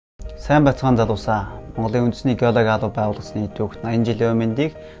Сайн бацхан залуусаа Монголын үндэсний геологи алба байгууллагын түүх 80 жилийн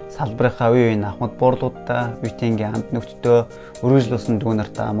өмнөдийг салбарынхаа үеийн ахмад буурлуудаа, үеийнгийн амт нөхцөлтөө өргөжлүүлсэн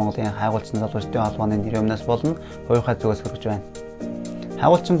дүүнартаа Монголын хайгуулчин залуучдын албаны нэр өмнөөс болон хоёрхай зүгээс хүргэж байна.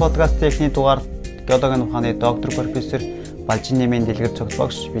 Хайгуулчин подкастын эхний дугаарт геологийн ухааны доктор профессор Б.Дэлгэрцогт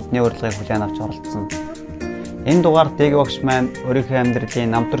багш бидний урилгыг хүлээн авч оролцсон. Энэ дугаарт D.Ph маань өөрийнхөө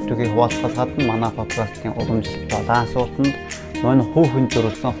амьдралын намтар түүхийг хуваалцахаас гадна манай подкастын уламжлалт болон асуултанд нүүн хүүхэн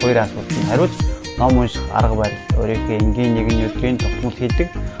зөрүүлсэн хоёр асуултанд хариулж, ном унших, арга барил, өөрийнхөө энгийн нэгэн өдрийн тогтмол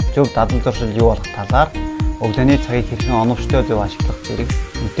хийдэг, зөв дадал зуршил юу болох талаар өглөөний цагийг хэрхэн оновчтой зөв ашиглах зэрэг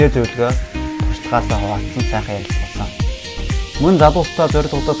үнэтэй зөвлөгөө туршлагаас хуваалцсан сайхан ярилцсан. Мөн залуустаа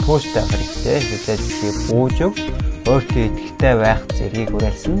зорилгодод тууштай байх хэрэгтэй, хязгаарлалтыг бууж өг, өөртөө итгэлтэй байх зэргийг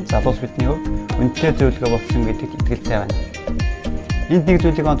уриалсан залуус бидний хувьд үнэтэй зөвлөгөө болсон гэдэгт итгэлтэй байна. Энд нэг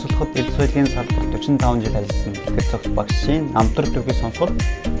зүйлийг онцлоход эд соёлын салбарт 45 жил ажилласан Дэлгэрцогт багшийн намтар түүхийг сонсоход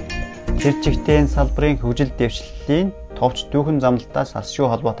тэр чигтээ салбарын хөгжил дэвшлэлийн товч дүүхэн замналтаас ас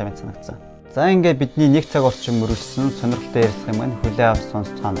шүү холбоотой мэт санагдсан. За ингээд бидний нэг цаг орчим мөрүүлсэн сонирхолтой ярилцлага маань хүлээ авч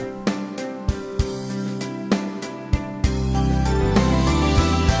сонсцгаана.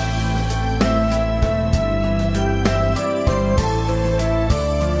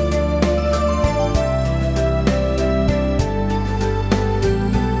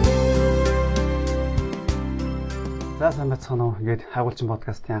 Сайн бацхан ингээд хайгуулчин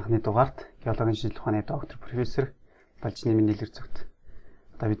подкастын анхны дугаарт геологийн шинжилгээ ухааны доктор профессор Б.Дэлгэрцогт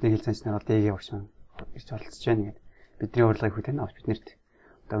одоо бидний хэл санчнаар D.Ph багш маань ирж оролцож байна гэдэг. Бидний урилгыг хүлээн авч биднэрт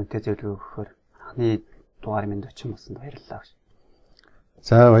одоо үнэтэй зөвлөгөө өгөхөөр анхны дугаар минь очин болсон баярлалаа багш.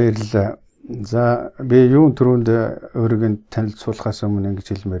 За баярлалаа. За би юун түрүүнд өөрийгөө танилцуулахаас өмнө ингэж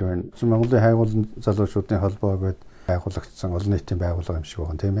хэлмээр байна. Монголын хайгуулын залуучуудын холбоо гэдэг байгуулагдсан олон нийтийн байгууллага юм шиг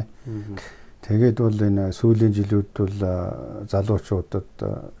байна тийм ээ. Тэгээд бол энэ сүүлийн жилүүд бол залуучуудад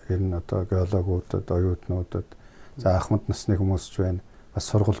ер нь одоо геологуудад, оюутнуудад за ахмад насны хүмүүс ч байна. Бас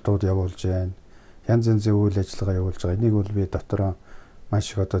сургалтууд явуулж байна. Янз янзын үйл ажиллагаа явуулж байгаа. Энийг бол би дотроо маш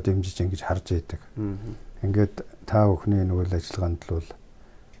их одоо дэмжиж ингэж харж идэг. Ингээд та бүхний энэ үйл ажиллагаанд бол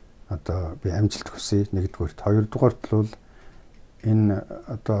одоо би амжилт хүсье нэгдүгürt. Хоёрдугаарт бол энэ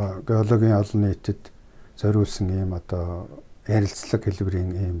одоо геологийн олон нийтэд зориулсан ийм одоо ярилцлага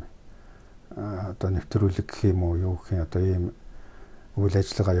хэлбэрийн ийм одоо нэвтрүүлэг гэх юм уу юу гэх юм одоо ийм үйл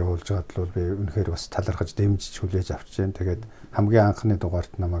ажиллагаа явуулж байгаад бол би үнэхээр бас талархаж дэмжиж хүлээж авч байна. Тэгээд хамгийн анхны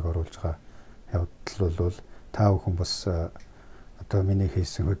дугаарт намайг оруулж байгаа явдал бол та бүхэн бас одоо миний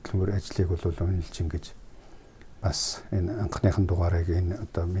хийсэн хөдөлмөр ажлыг бол үнэлж ингэж бас энэ анхныхан дугаарыг энэ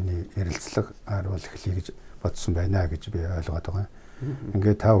одоо миний ярилцлагаар бол эхлэе гэж бодсон байна гэж би ойлгоод байгаа.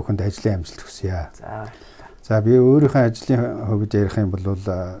 Ингээд та бүхэнд ажлын амжилт хүсье. За би өөрийнхөө ажлын хувьд ярих юм бол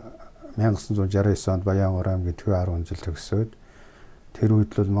 1969 онд Баян аймгийн Төвийн 10 жил төгсөөд тэр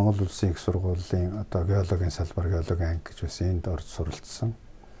үед бол Монгол Улсын их сургуулийн одоо геологийн салбар геологийн анги гэж бас энд орж суралцсан.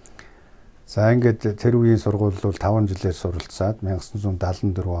 За ингээд тэр үеийн сургууль бол 5 жилээр суралцаад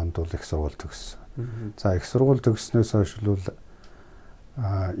 1974 онд бол их сургууль төгссөн. За их сургууль төгснөөс хойш бол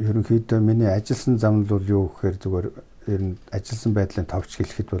ерөнхийдөө миний ажилласан зам нь бол юу гэхээр зүгээр ер нь ажилласан байдлын товч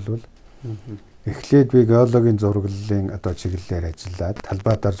хэлэхэд бол эхлээд би геологийн зураглалын одоо чиглэлээр ажиллаад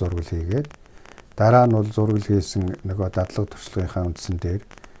талбайдаар зургал хийгээд дараа нь бол зургал хийсэн нөгөө дадлаг туршлагынхаа үндсэн дээр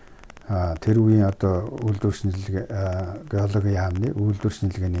тэр үеийн одоо үйлдвэр шинжилгээ геологийн яамны үйлдвэр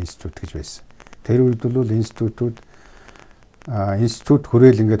шинжилгээний институт гэж байсан. Тэр үед бол институт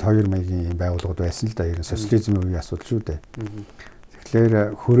хүрээл ингээд хоёр маягийн байгууллагууд байсан л да. Ер нь социализмын үеийн асуудал шүү дээ.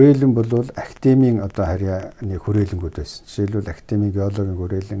 Тэгэхээр хүрээлэн бол академийн одоо харьяаны хүрээлэнгүүд байсан. Жишээлбэл академийн геологийн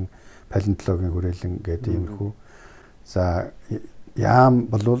хүрээлэн, палеонтологийн хүрээлэн гэдэг иймэрхүү. За яам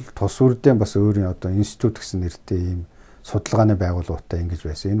бол тус үрдэн бас өөрийн одоо институт гэсэн нэртэй ийм судалгааны байгууллагатай ингэж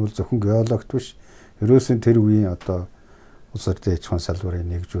байсан. Энэ бол зөвхөн геологт биш. Ерөөсөн тэр үеийн одоо улс ордын аж ахуйн салбарын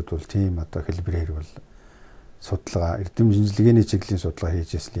нэгжүүд бол тийм одоо хэлбэрээр бол судалгаа, эрдэм шинжилгээний чиглэлийн судалгаа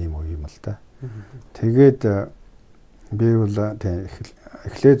хийж ирсэн юм уу юм л да. Тэгээд би бол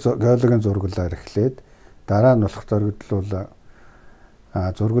эхлээд геологийн зурглалаар эхлээд дараа нь болох дөрвөлдөл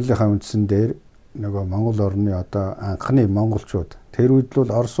зургуулийнхаа үндсэн дээр нөгөө Монгол орны одоо анхны монголчууд тэр үед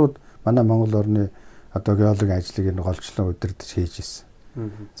бол орсууд манай Монгол орны одоо геологийн ажлыг энэ голчлон удирдах хийж ирсэн.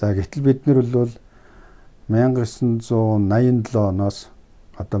 За гэтэл бид нар бол 1987 оноос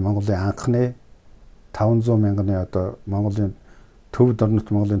одоо Монголын анхны 500 мянганы одоо Монголын төвд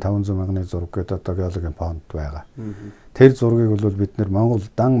орнот Монголын 500 мянганы зураг гэдэг одоо геологийн фонд байгаа. Тэр зургийг бол бид нар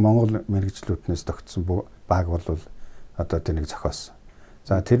Монгол мэргэжлүүднээс тогтсон баг бол одоо тэнийг зохиосон.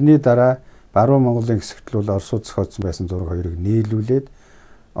 За тэрний дараа баруун Монголын хэсэгт бол Оросууд зохиосон байсан зураг хоёрыг нийлүүлээд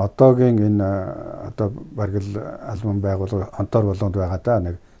одоогийн энэ одоо барил албан байгууллага онтоор болгонд байгаа да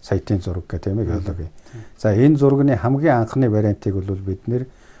нэг сайтын зураг гэх тийм ээ геологи. За энэ зургийн хамгийн анхны вариантыг бол бид нэр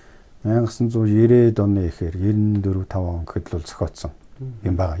 1990-ад оны ихээр 94-5 он гэхэд л зохиоцсон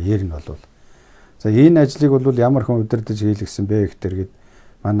юм байна. Ер нь бол. За энэ ажлыг бол ямар хүн удирдах хийлгсэн бэ гэхтэр гээд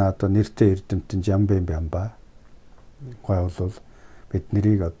манай одоо нэртэй эрдэмтэн Жамбэн Бямба гуай бол бид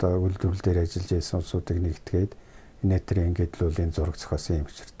нарыг одоо үйлдвэрлэл дээр ажиллаж байсан улсуудыг нэгтгээд инээтрээ ингээд л энэ зураг зохиосон юм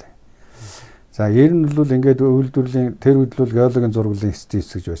учиртай. За ер нь бол ингээд үйлдвэрлэлийн тэр үед бол геологийн зурглалын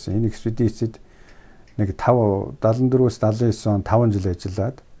экспедиц гэж байсан. Энэ экспедицэд нэг 74-өөс 79 он 5 жил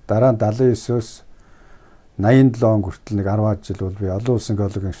ажиллаад дараа нь 79-өөс 87 он хүртэл нэг 10 жил бол би олон улсын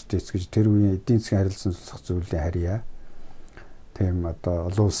геологийн экспедиц гэж тэр үеийн эдийн засгийн харилцан судлах зөвлөлийн харьяа. Тийм одоо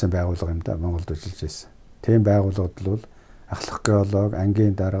олон улсын байгууллага юм да Монголд ажиллаж байсан. Тийм байгууллагад бол ахлах геолог,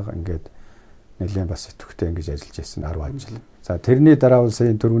 ангийн дарга ингээд нэлээд бас идэвхтэй ингэж ажиллаж байсан 10 жил. За тэрний дараа бол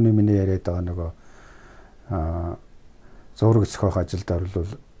сая түрүүний миний яриад байгаа нөгөө зураг зохиох ажилдаар бол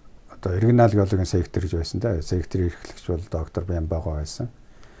одоо оригинал геологийн сектор гэж байсан да. Секторын эрхлэгч бол доктор Бямбагаа байсан.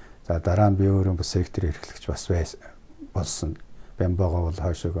 За дараа нь би өөрөө бас секторын эрхлэгч бас болсон. Бямбагаа бол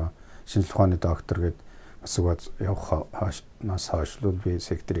хойшоо шинжлэх ухааны доктор гээд бас уг явах хойшноос хойшлол би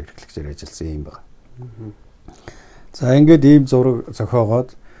секторын эрхлэгчээр ажилласан юм байна. За ингээд ийм зураг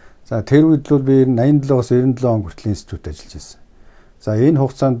зохиогоод за тэр үед бол би 87-аас 97 он хүртэл институт ажиллаж байсан. За энэ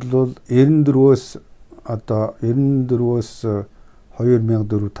хугацаанд бол 94-өөс одоо 94-өөс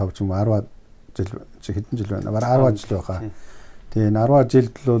 2004-5 ч юм 10 жил хэдэн жил байна. Бараг 10 жил байхаа. Тэгээ 10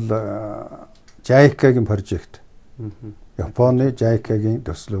 жилд бол JICA-гийн прожект. Японы JICA-гийн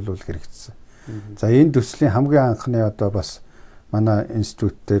төсөл бол хэрэгжсэн. За энэ төслийн хамгийн анхны одоо бас манай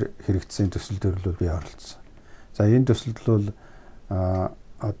институт дээр хэрэгжсэн төсөл дээр бол би оролцсон. За энэ төсөлд бол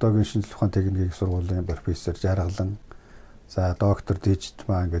одоогийн шинжлэх ухааны техникийн сургуулийн профессор Жаргалан за доктор D.Ph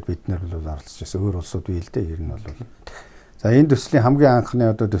маань ингээд бид нар бол оролцож байсан. Өөр улсууд бий л дээ ер нь бол. За энэ төслийн хамгийн анхны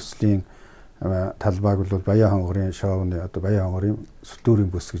одоо төслийн талбайг бол Баян хонгорын шоуны одоо Баян хонгорын сүлдүүрийн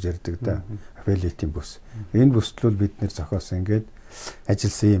бүс гэж ярьдаг да. Аффилиатийн бүс. Энэ бүсд бол бид нэр зохиосон ингээд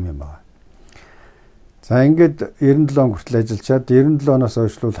ажилласан юм байна. За ингээд 97 он хүртэл ажиллачаад 97 оноос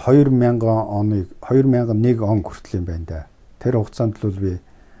хойш бол 2001 он хүртэл юм байна да. Тэр хугацаанд бол би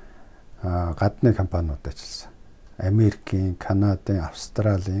гадны компаниуд ажилласан. Америкийн, Канадын,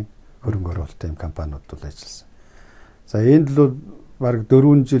 Австралийн хөрөнгө оруулалтын компаниуд бол ажилласан. За энд бол бараг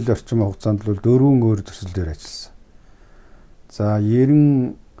 4 жил орчим хугацаанд бол 4 өөр төсөл дээр ажилласан. За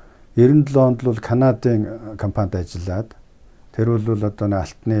 97 онд бол Канадын компанид ажиллаад тэр бол одоо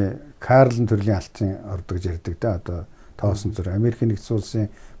алтны Карлен төрлийн алтын орд гэж ярьдаг да. Одоо тоосон зүр Америкийн нэгдсэн улсын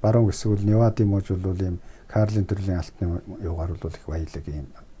баруун хэсэг бол Невада мууж бол ийм Карлен төрлийн алтны юугаар бол их баялаг юм.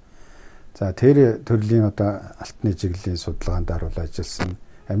 За тэр төрлийн одоо алтны чиглэлийн судалгаанд бол ажилласан.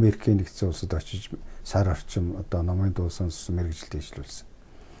 Америкийн нэгдсэн улсад очиж сар орчим одоо номын дуу сонссон мэргэжилт хийжлүүлсэн.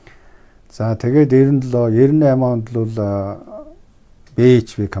 За тэгээд 98 онд бол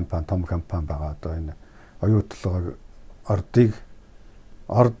B.H компани том компани байгаа. Одоо энэ оюутлогоо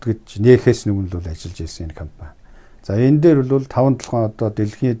орд гэж нээхээс өмнө бол ажиллаж ирсэн энэ компани. За энэ дээр бол 5-7 одоо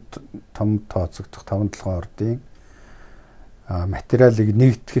дэлхийн том тооцогдох 5-7 ордын материалыг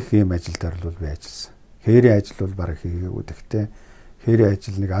нэгтгэх юм ажилдаар бол би ажилласан. Хээрийн ажил бол бараг хийгээгүй. Гэхдээ хээрийн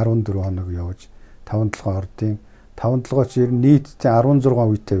ажил нэг 14 хоног явж 5-7 ордын 5-7 ч ер нь нийтдээ 16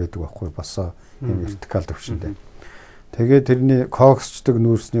 үетэй байдаг байхгүй босоо юм вертикал төвшөндөө. Тэгээд тэрний коксчдаг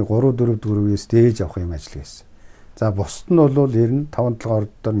нүүрсний 3-4 дөрвөөс дээж авах юм ажил хийсэн. За бусд нь бол ер нь 5-7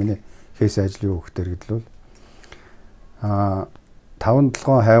 ордоор миний хийсэн ажлын өгөхтөр гэдэл бол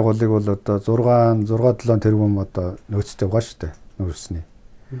 5-7 хайгуулыг бол одоо 6-7 тэрбум одоо нөөцтэй байгаа шүү дээ нүүрсний.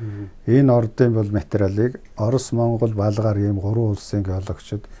 Энэ ордын бол материалыг Орос, Монгол, Балгаар ийм 3 улсын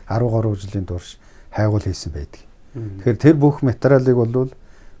геологчид 13 жилийн турш хайгуул хийсэн байдаг. Тэгэхээр тэр бүх материалыг бол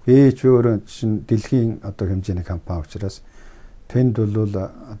B.H өөрөө чинь дэлхийн одоо хэмжээний компани учраас тэнд бол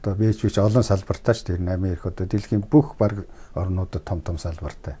одоо B.H олон салбартай шүү дээ. Америк одоо дэлхийн бүх баг орнуудад том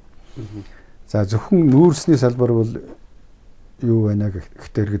салбартай. За зөвхөн нүүрсний салбар бол юу байна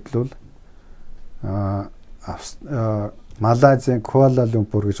гэхтэр гэдэл бол Малайзийн Куала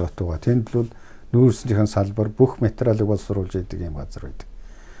Лумпур гэж хот байгаа. Тэнд бол нүүрснийхэн салбар бүх материалыг боловсруулж идэг юм газар байдаг.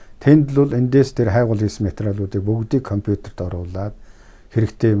 Тэнд бол эндээс тэр хайгуул хийсэн материалуудыг бүгдийг компьютерт оруулаад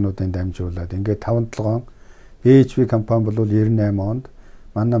хэрэгтэй юмнуудыг дамжуулаад ингээд 5-7 B.H компани бол 98 онд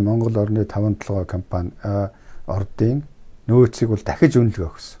манай Монгол орны 5-7 компани ордын нөөцийг бол дахиж үнэлгээ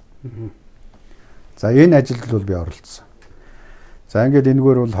өгсөн. За энэ ажилд бол би оролцсон. За ингээд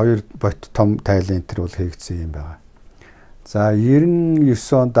энэгээр бол 2 бот том тайлын энэ бол хийгдсэн юм байна. За 99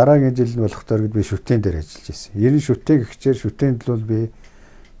 он дараагийн жил нь болохдоор би шүтэн дээр ажиллаж байсан. 90 шүтэн гихчээр шүтэнд бол би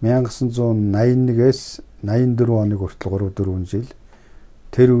 1981-ээс 84 оны хүртэл 3-4 жил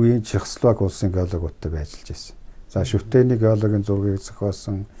тэр үеийн Чехословак улсын геологуудтай ажиллаж байсан. За шүтээний геологийн зургийг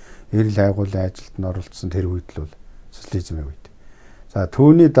зохиосон, эрэл хайгуулын ажилд нь оролцсон тэр үед л бол социализмын үед. За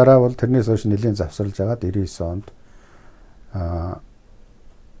түүний дараа бол тэрнээс хойш нэлийн завсарлаж агаад 99 онд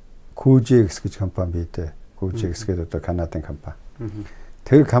QGX гэж компани бийдээ. QGX гэдэг одоо Канадын компани.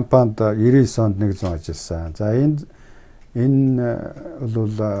 Тэр компанид 99 онд 100 ажилласан. За энэ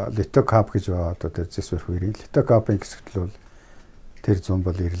бол литокап гэж байгаа одоо тэр зэсвэр хоёрын литокапын хэсэгт бол тэр зүүн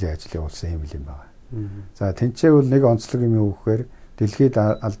бол эрлийн ажил явуулсан юм байна. За тэнцээ бол нэг онцлог юм юу гэхээр дэлхийд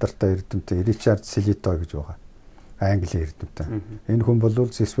алдартай эрдэмтэн Ричард Селито гэж байгаа. Английн эрдэмтэн. Энэ хүн бол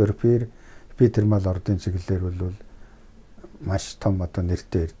зэсвэр термал ордын чиглэлээр бол маш том одоо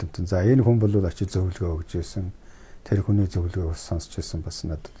нэртэй эрдэмтэн. За энэ хүн бол очиж зөвлөгөө өгж байсан. Тэр хүний зөвлөгөөг сонсч байсан бас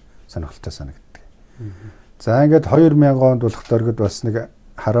надад сонирхолтой санагддаг. За ингээд 2000 онд болохоор бас нэг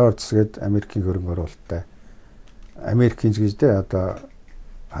хараа орцс гээд Америкийн хөрөнгө оруулалттай Америкийн гэж дээ одоо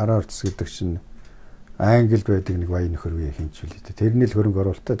хараа орцс гэдэг чинь Англид байдаг нэг баян хөрвийн хинчүүл дээ. Тэрний л хөрөнгө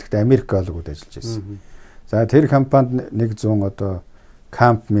оруулалттай. Тэгэхдээ Америк геологууд ажиллаж байсан. За тэр компанид 100 одоо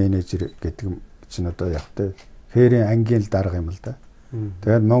камп менежер гэдэг чинь одоо яг тэ хээрийн ангийн л дарга юм л да.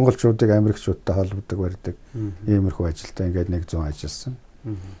 Тэгээд монголчуудыг Америкчуудтай холбодог барьдаг иймэрхүү ажилтаа ингээд 100 ажилласан.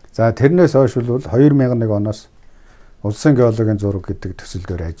 За тэрнээс хойш бол 2001 оноос улсын геологийн зураг гэдэг төсөл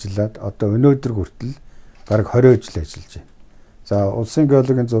дээр ажиллаад одоо өнөөдөр хүртэл бараг 20 жил ажиллаж байна. За улсын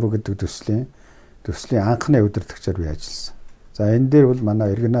геологийн зураг гэдэг төслийн анхны удирдагчаар би ажилласан. За энэ дээр бол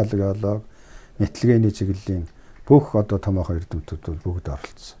манай регионал геолог, мэтлэгээний чиглэлийн бүх одоо томоохон эрдэмтүүд бол бүгд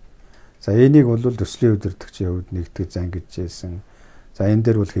оролцсон. За энийг бол төслийн удирдагчийн хувьд нэгтгэж зангиж байсан. За энэ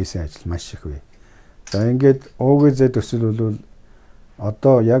дээр бол хийсэн ажил маш их бай. За ингээд ОГЗ төсөл бол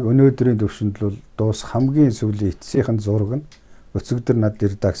одоо яг өнөөдрийн төвшөнд бол дуус хамгийн сүүлийн эцсийнхэн зураг нь өцөгдөр над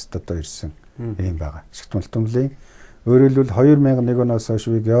редакцт одоо ирсэн юм байгаа. Ашигт мултамлын өөрөөр хэлбэл 2001 оноос хойш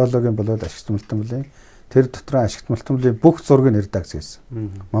би геологийн болоод ашигт мултамлын тэр дотроо ашигт мултамлын бүх зургийг редакц хийсэн.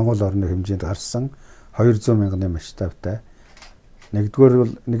 Монгол орны хэмжээнд гарсан 200 мянганы масштабтай.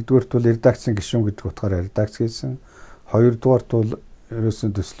 Нэгдүгээрт бол редакцийн гишүүн гэдэг утгаараа редакц хийсэн. Хоёрдугаарт бол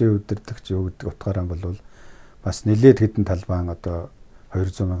ерөөсөн төслийн удирдагч юу гэдэг утгаараа бол бас нэлээд хэдэн талбайн одоо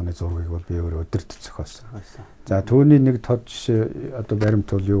 200 мянганы зургийг бол би өөрөө өдөрт зохиосон. За түүний нэг тод жишээ одоо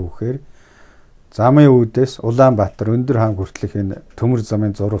баримт бол юу гэхээр замын үүдээс Улаанбаатар өндөр хаан хүртэлх энэ төмөр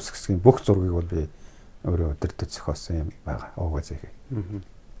замын зурвас хэсгийн бүх зургийг бол би өөрөө өдөрт зохиосон юм байгаа. ОГЗ-ийг.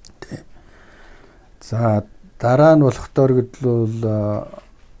 За дараа нь болохоор гэвэл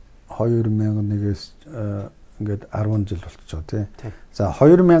 2001-ээс ингээд 10 жил болчихоо тий. За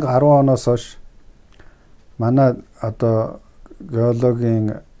 2010 оноос хойш манай одоо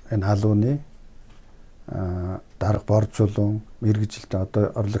геологийн энэ халууны дарга боржуулан мэргэжилтэн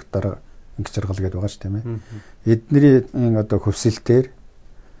одоо орлогт дарга ингэж аргал гэдэг байгаа шүү тийм ээ. Эдний одоо хөвсөлтээр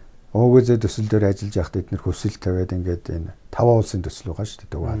ОГЗ төсөл дээр ажиллаж байхад эднэр хөвсөл тавиад ингээд энэ 5 улсын төсөл байгаа шүү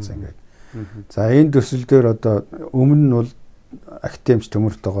дээ. Дугааз ингээд. За энэ төсөл дээр одоо өмнө нь бол академич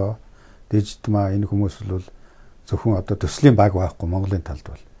төмөртөгөө дижитмаа энэ хүмүүс бол зөвхөн одоо төслийн баг байхгүй Монголын талд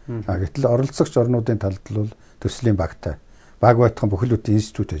бол. Гэтэл оролцогч орнуудын талд бол төслийн багтай. Баг байтхан бүхэлдээ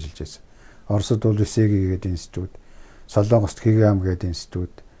институт ажиллаж байсан. Оросд бол ВСГ гэдэг институт, Солонгост ХГАМ гэдэг институт,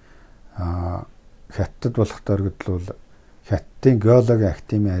 Хятад болохдоор гэвэл Хятадын геологийн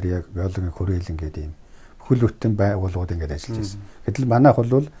академийн арьяг геологийн хүрээлэн гэдэг юм бүхэлдээ байгууллагууд ингэж ажиллаж байсан. Гэтэл манайх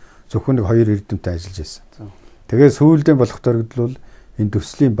бол зөвхөн нэг 2 эрдэмтэй ажиллаж байсан. Тэгээд сүүлдээ болохдоор гэвэл энэ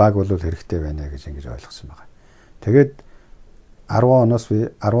төслийн баг бол хэрэгтэй байна гэж ингэж ойлгосон байна. Тэгээд 10 оноос би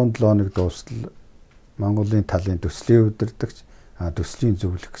 17 хоног дуустал Монголын талын төслийн удирдагч, төслийн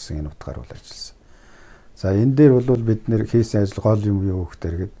зөвлөх гэсэн энэ утгаар бол ажилласан. За энэ дээр бол бид нэр хийсэн ажил гол юм юу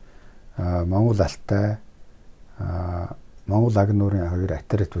гэхээр Монгол алтай, Монгол аг нуурын 2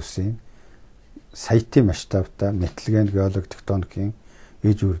 атарат үсийн саятын масштабтай мэтлэгийн геолог тектоникийн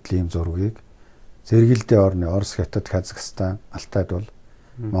иж үрдлийн зургийг зэрэгэлдээ орны Орос, Хятад, Казахстан, Алтайд бол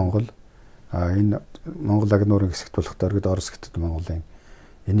Монгол энэ Монгол аг нуурын хэсэгт болохдоор гээд Орос, Хятад, Монголын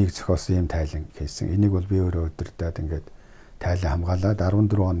энийг зохиосон юм тайлан хийсэн. Энийг бол би өөрөө өдөртөөд ингээд тайлан хамгаалаад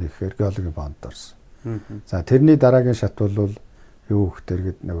 14 оны гэхээр геологийн бонд орсон. За тэрний дараагийн шат бол юу гэхээр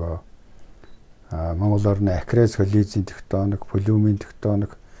гээд нөгөө Монгол орны Акрес холизийн тектоник, Плюмийн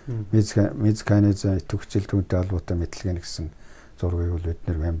тектоник, мезканизм идэвхжил түүнтэй холбоотой мэтлэгийн гэсэн зургийг бол бид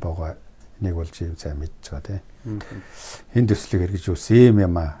нэр Мембого энийг бол жив сайн мэдж байгаа тийм. Энэ төслийг хэрэгж үсэн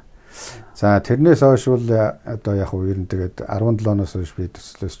юм аа. За тэрнээс хойш бол одоо яг уу ер нь тэгээд 17 оноос хойш би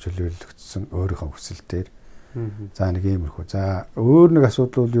төслөөс чөлөөлөгдсөн өөрийнхөө хүсэлтээр. За нэг иймэрхүү. За өөр нэг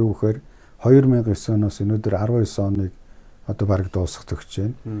асуудал бол юу гэхээр 2009 оноос өнөөдөр 19 оныг одоо бараг дуусгах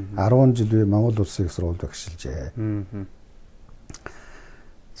төгсөж байна. 10 жил би Монгол улсын их сургуульд багшилжээ.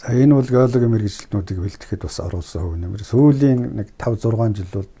 За энэ бол геологийн мэргэжилтнүүдийг бэлтгэхэд бас оруулсан хөв нэмэр. Сүүлийн нэг 5 6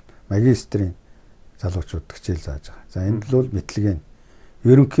 жил бол магистрийн залуучууд хичээл зааж байгаа. За энд л бол мэтлэгийн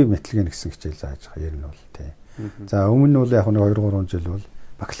ерөнхий мэтлэгийн гэсэн хичээл зааж байгаа. Ер нь бол тийм. За өмнө нь бол яг нэг 2 3 жил бол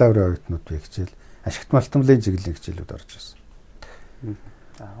бакалаврын оюутнууд би хичээл ашигт малтамлын чиглэлийн хичээлүүд орж ирсэн.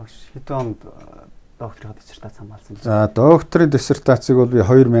 За хэдэн онд докторийн диссертац хамгаалсан бэ? За докторийн диссертацийг бол би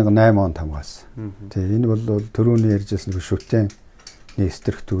 2008 онд хамгаалсан. Тийм энэ бол түрүүний ярьжсэн шүтээний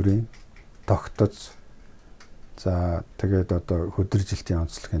структурын тогтоц за тэгээд одоо хөдөржилтийн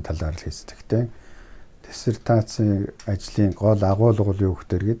онцлогийн талаар л хийсдэгтэй. Диссертацийн ажлын гол агуулга бол юу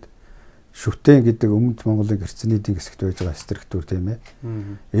гэхээр гээд шүтэн гэдэг өмнөд Монголын гэрцний эдийн засгт байж байгаа структур тийм ээ.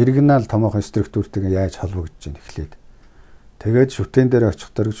 Оригинал томоохон структуртэйгээ яаж холбогдож байна эхлээд. Тэгээд шүтэн дээр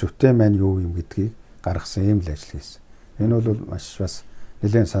очихдоо шүтэн маань юу юм гэдгийг гаргасан юм л ажил хийсэн. Энэ бол маш бас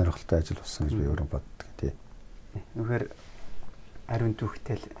нэлээд сонирхолтой ажил болсон гэж би өөрөө боддог тийм. Үнэхээр ариун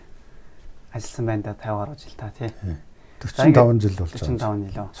түүхтэй л ажилласан байна да 50 гаруй жил та тий. 45 жил болж байгаа.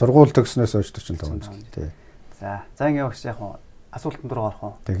 45 жил. Сургууль төгснөөс хойш 45 жил тий. За ингээ багш яг асуултанд руу орох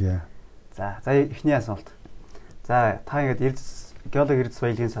уу? Тэгье. За эхний асуулт. За та ингээд геологи эрдэс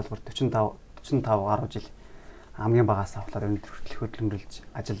баялагын салбарт 45 гаруй жил хамгийн багаас авахлаар өндөр хүртэл хөдөлмөрлөж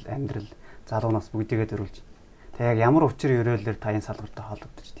ажил амьдрал залуунаас бүгдийгээ дөрүүлж. Тэг яг ямар учир өрөөлөөр та энэ салбартай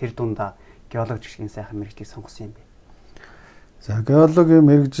холбогдож тэр дундаа геологч гэх сайхан мэргэжлийг сонгосон юм бэ? За геологийн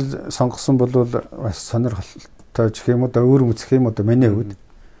мэргэжил сонгосон бол бас сонирхолтой гэх юм уу да өөр үзэх юм уу да миний хувьд.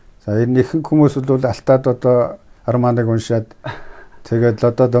 За энэ ихэнх хүмүүс бол алтаад одоо арманыг уншаад тэгээд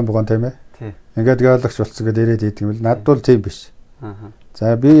лодо домбгон тийм ээ. Ингээд геологч болцсон гэдээ ирээд идэг юм л надад бол тийм биш.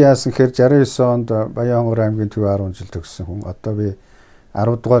 За би яасан гэхээр 69 онд Баянгор аймгийн төв 10 жил төгссөн хүн. Одоо би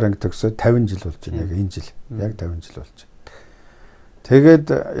 10 дугаар анги төгсөөд 50 жил болж байна. Яг энэ жил. Яг 50 жил болж байна. Тэгээд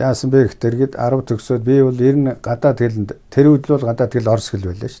яасан бэ гэхээр 10 төгсөөд би бол ер нь гадаад хэлэнд тэр үед л гадаад хэл орос хэл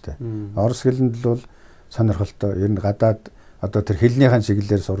байлаа шүү дээ. Орос хэлэнд л бол сонирхолтой. Ер нь гадаад одоо тэр хэлнийхэн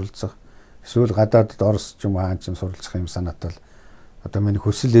чиглэлээр суралцах эсвэл гадаадд орос ч юм хаан ч юм суралцах юм санаатай л одоо миний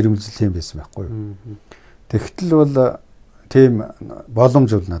хүсэл эрмэлзэл юм байсан байхгүй юу. Тэгтэл бол тийм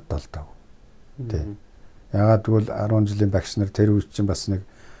боломж бол надад олдог. Тийм. Ягаад гэвэл 10 жилийн багш нар тэр үед чинь бас нэг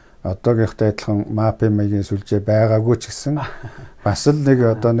одоогийнхтай адилхан мапын маягийн сүлжээ байгаагүй ч гэсэн бас л нэг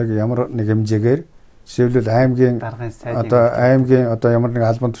одоо нэг ямар нэг хэмжээгээр жишээлбэл аймгийн одоо ямар нэг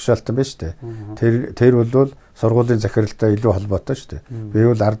албан тушаалтан байна шүү дээ. Тэр бол сургуулийн захиралтай илүү холбоотой шүү дээ. Би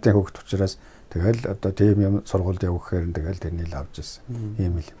бол ардын хөвгт учраас тэгэл одоо тийм юм сургуульд явах гэхээр тэгэл тэрний л авч ирсэн.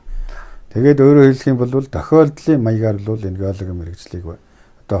 Ийм л юм. Тэгээд өөрөөр хэлэх юм бол тохиолдлын маягаар бол энэ геологийн мэргэжлийг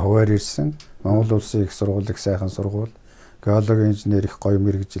одоо хуваар ирсэн. Монгол улсын их сургуулийн сайхан сургууль, геологийн инженер их гоё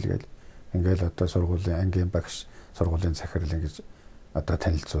мэргэжил гэл ингээл одоо сургуулийн ангийн багш, сургуулийн захирал ингэж одоо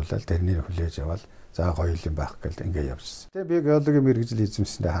танилцуулаад тэрнийг хүлээж аваад за гоё юм байх гэл ингээ явжсэн. Тэгээ би геологийн мэргэжил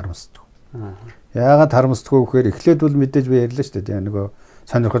эзэмсэндээ харамсдаг. Яагаад харамсдаг вэ гэхээр эхлээд бол мэдээж би ярьлаа шүү дээ. Нөгөө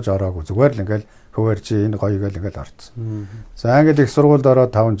сонирхож ороогүй зүгээр л ингээл хөвөр чи энэ гоё гэл ингээл орцсон. За ингээд их сургуульд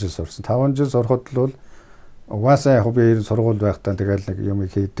ороод 5 жил сурсан. 5 жил сурахад л угаасаа яг би ер нь сургуульд байхдаа тэгэл нэг юм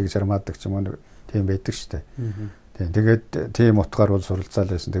хийдэг, шармаадаг ч юм уу тийм байдаг шүү дээ. Тэгээд тийм утгаар бол суралцаал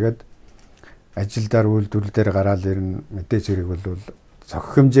байсан. Тэгээд ажилдаар үйлдвэрлэлээр гараад ирэн мэдээж хэрэг бол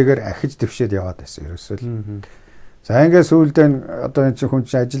цогх хэмжээгээр ахиж дэвшээд яваад байсан ерөөсөө л. За ингээд сүүлдээ одоо энэ хүн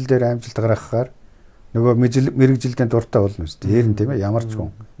чинь ажил дээр амжилт гаргахаар нөгөө мэрэгжилтийн дуртай болно шүү дээ. Ярин тийм ээ ямар ч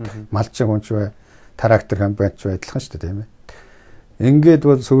хүн. Малчин хүн ч бай, трактор комбайн ч бай адилхан шүү дээ тийм ээ. Ингээд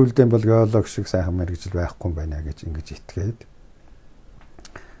бол сүүлдээ бол геолог шиг сайхан мэрэгжил байхгүй юм байна гэж ингэж итгээд.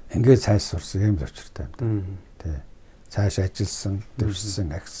 Ингээд цааш сурсан юм л учиртай юм. Тий. Цааш ажилласан,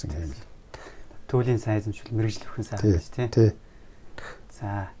 дэвшсэн, агсан юм. Төвлийн сайн эзэмшил мэрэгжил өхөн сайхан гэж тий.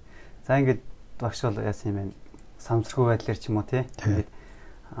 За ингээд багш бол яасан юм бэ? Самсргүй байдлаар ч юм уу тий. Тэгээд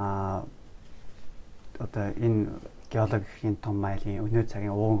одоо энэ геологийн том майлын өнөө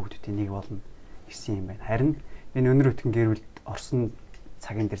цагийн ууган хөгтүүдийн нэг болно гэсэн юм байна. Харин энэ өнөр өтгөн гэрүүлд орсон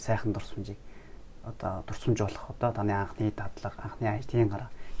цагийн дээр сайхан дурсамжийг одоо дурсамж болох одоо таны анхны дадлага, анхны ажлын гараа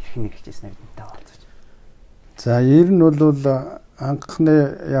хэрхэн нэглэжсэн гэдэгтэй болцооч. За ер нь бол анхны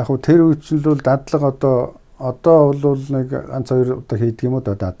яг хөө тэр үед ч л дадлага одоо бол нэг ганц хоёр удаа хийдэг юм уу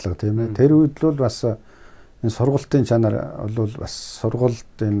дадлага тийм ээ. Тэр үед л бас энэ сургалтын чанар бол бас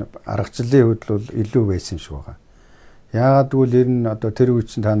сургалт энэ аргачлалын хувьд бол илүү байсан юм шиг байгаа. Яагаад гэвэл ер нь одоо тэр үед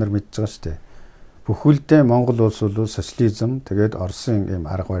чинь та нар мэдж байгаа шүү дээ. Бүхэлдээ Монгол улс бол социализм тэгээд Оросын ийм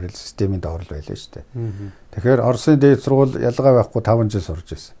арга барил системийн доор л байлаа шүү дээ. Тэгэхээр Оросын дээд сургууль ялгаа байхгүй 5 жил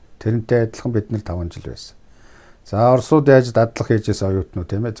сурж байсан. Тэрнтэй адилхан бид нар 5 жил байсан. За Оросууд яаж дадлах хийжээс оюутнууд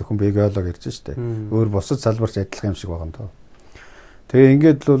тийм ээ зөвхөн биологи ярьж шүү дээ. Өөр бусад салбарч адилхан юм шиг байгаа юм доо. Тэгээ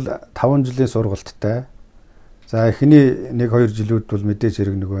ингээд бол 5 жилийн сургалттай. За эхний 1-2 жилүүд бол мэдээж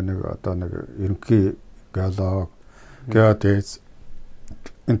хэрэг нөгөө нэг одоо нэг ерөнхий геолог, геодэз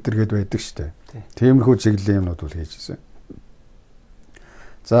энтергээд байдаг штэ. Тиймэрхүү чиглэлийн юмнууд бол хийж ирсэн.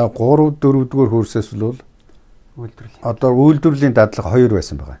 За 3-4-р курсээс бол одоо үйлдвэрлэлийн дадлага 2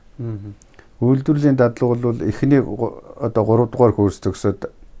 байсан байгаа. Үйлдвэрлэлийн дадлага бол эхний одоо 3-р курс төгсөөд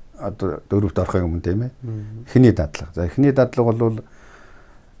одоо 4-т орохын өмнө тийм ээ. Эхний дадлага. За эхний дадлага бол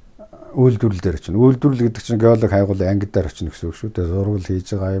үйлдвэрлэл дээр очно. Үйлдвэрлэл гэдэг чинь геолог хайгуулын анги дээр очно гэсэн үг шүү дээ. Зурвал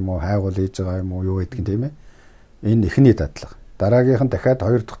хийж байгаа юм уу, хайгуул хийж байгаа юм уу, юу гэдэг юм тийм ээ. Энэ эхний дадлага. Дараагийнх нь дахиад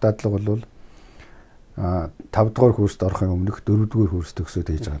 2 дахь дадлага бол 5 дугаар курст орохын өмнөх 4 дугаар курс төгсөөд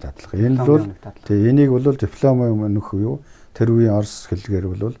хийж байгаа дадлага. Энэ бол тий энийг бол дипломын өмнөх юу тэр үеийн орос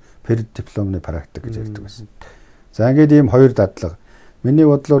хэлгээр бол перед дипломны практик гэж ярьдаг байсан. За ингээд ийм 2 дадлага. Миний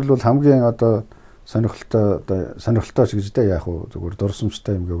бодлоор бол хамгийн одоо сонирхолтой ч гэж дээ яг уу зүгээр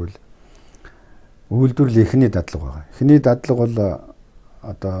дурсамжтай юм гэвэл үйлдвэрлэлийн эхний дадлага байгаа. Эхний дадлага бол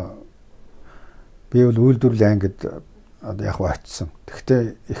одоо би бол үйлдвэрлэлийн ангид яг очсон.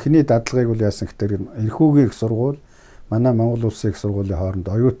 Гэхдээ эхний дадлагыг бол яасан гэхээр Энэхүүгийн их сургууль манай Монгол Улсын их сургуулийн хооронд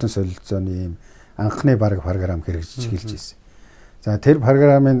оюутан солилцооны ийм анхны програм хэрэгжиж эхэлж ирсэн. За тэр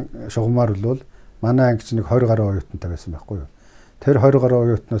програмын шугамар бол манай анги чинь 20 гаруй оюутантай байсан байхгүй юу? Тэр 20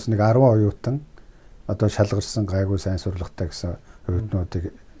 гаруй оюутнаас 10 оюутан одоо шалгарсан гайгүй сайн сурлагатай гэсэн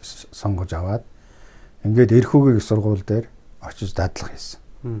оюутнуудыг сонгож аваад ингээд Энэхүүгийн их сургууль дээр очиж дадлага хийсэн.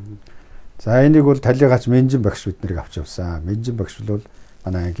 За энийг бол талигач Менжин багш бид нарыг авч явсан. Менжин багш бол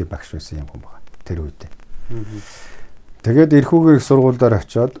манай ангийн багш байсан юм хүн байна. Тэр үед. Тэгээд Энэхүүгийн их сургуульдаар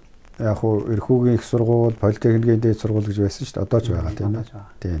очиод яг хуу Энэхүүгийн их сургууль, политехникийн дээд сургууль гэж байсан шүү дээ. Одоо ч байгаа тийм ээ.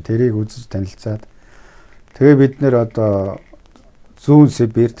 Тийм. Тэрийг үзэж танилцаад тэгээ бид нэр одоо зүүн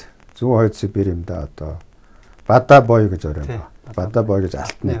Сибирт, зүүн хойд Сибир юм да одоо Бада бой гэж орой байна. Бада бой гэж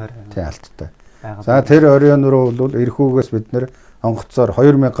алтны. Тийм алттай. За тэр оройн руу бол Энэхүүгээс бид нэр онгоцоор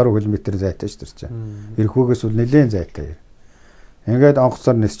 2000 гаруй километр зайтай ш тэр чинь. Энэхүүгээс бол нэлээд зайтай. Ингээд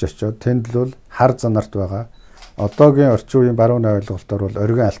онгоцоор нисч очиод тэнд л бол хар занарт байгаа. Одоогийн орчин үеийн баруун ойлголтоор бол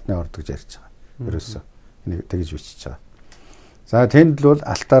оргин алтны орд гэж ярьж байгаа. Ерөөсөө энийг тэгж бичиж байгаа. За тэнд л бол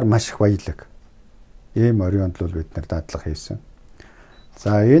алтаар маш их баялаг. Ийм оройнд л бид нар дадлага хийсэн.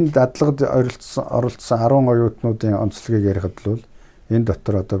 За энэ дадлагад оролцсон 10 оюутнуудын онцлогийг ярихад л энэ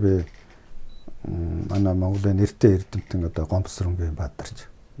дотор одоо би манай Монголын нэртэй эрдэмтэн одоо Гомсрынгийн бадарч.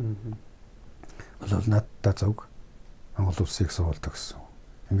 Бол надтай зөв Монгол Улсын их сургууль төгссөн.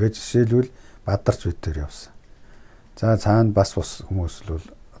 Ингээд жишээлбэл бадарч бид төр явсан. За цаана бас хүмүүс л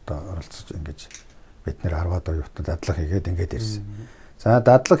одоо оролцож ингэж бид нэр 10-аад оюутнууд дадлага хийгээд ингээд ирсэн. За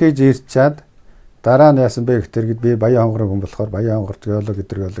дадлага хийж ирчээд дараа нь яасан бэ гэхээр би Баян хонгорын хүн болохоор Баян хонгорт геолог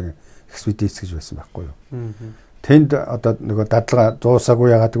геологийн экспедиц гэж байсан байхгүй юу. Тэнд одоо нөгөө дадлага дуусаагүй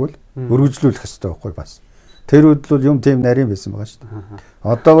яагаад гэвэл өргөжлүүлэх хэрэгтэй байхгүй бас. Тэр үед бол юм тийм нарийн байсан байгаа шүү дээ.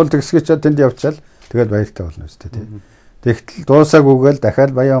 Одоо бол тэгсгэчээд тэнд явчаал тэгэл баяртай болно үстэй тий. Тэгтэл дуусаагүйгээл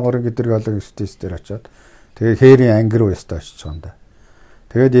дахиад Баян хонгорын геологийн экспедиц дээр очиод тэгээ хээрийн анги руу ястаа очиж байгаа юм да.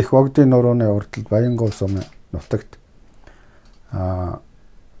 Тэгээд их вогдын нурууны урталд Баянгов сум нутагт одоо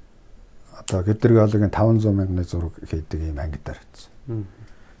геологийн 500 мянганы зураг хийдэг юм анги дээр очсон.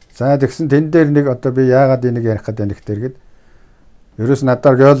 За тэгсэн тэн дээр нэг одоо би яагаад энийг ярих гэдэг нь гэхээр ерөөс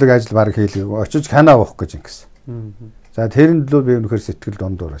надаар геолог ажил баг хийлгэв. Очиж Канаа уух гэж ингэсэн. За тэрэнд л би өнөхөр сэтгэл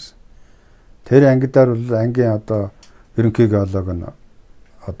дундуур байсан. Тэр ангидаар бол ангийн одоо ерөнхий геолог нь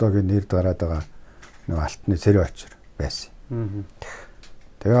одоогийн нэрд гараад байгаа нэг алтны цэрэг очир байсан.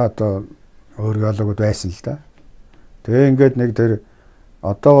 Тэгээ одоо өөр геологууд байсан л да. Тэгээ ингээд нэг тэр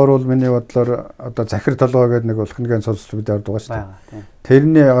одоогор бол миний бодлоор одоо захир толгой гэдэг нэг улхныгийн сонсол бид аваад байгаа шүү дээ.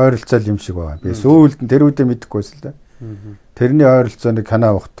 Тэрний ойролцоол юм шиг байгаа. Би сүүлд нь тэр үедээ мэдэхгүйсэн л да. Тэрний ойролцоо нэг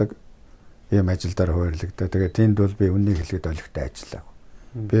Канаа ухдаг ийм ажилдаар хуваарлагдаа. Тэгээ тэнд бол би үннийг хэлгээд олигтой ажиллаа.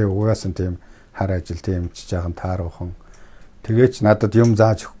 Би угаасан тийм хар ажил тийм жижигхан тааруухан. Тэгээч надад юм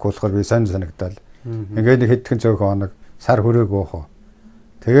зааж өгөхгүй болохоор би сонь санагдал. Ингээд нэг хэдхэн цөөхөн хоног сар хүрээгүй хоо.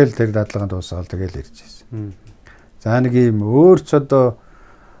 Тэгэл тэр дадлагын дуусгаал тэгэл ирж ирсэн. За нэг ийм өөр ч одоо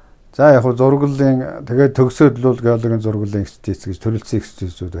за яг зурглалын тэгээд төгсөөд л геологийн зурглалын экспедиц гэж төрөлцсөн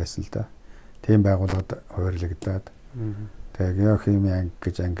экспедицүүд байсан л да. Тийм байгууллагад хуваарлагдаад. Тэгээд геохимийн анги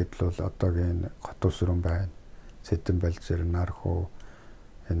гэж ангид л одоогийн Хотов сүрэн байна. Сэдэн Балжир, Нархуу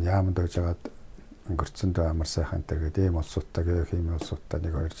энэ яамд өгж байгаад өнгөрцөндөө амар сайхан тэр гэдэг ийм улсуудтай геохимийн улсуудтай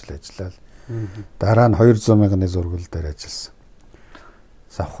 1-2 жил ажиллаад дараа нь 200 мянганы зургал дээр ажилласан.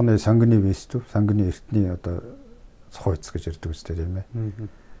 Савхны сонгоны вестүв, сонгоны эртний одоо цохойц гэж ярьдаг үстэй тийм ээ.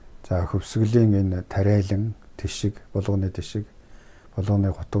 За хөвсгөлийн энэ тариалан тишиг, булганы тишиг,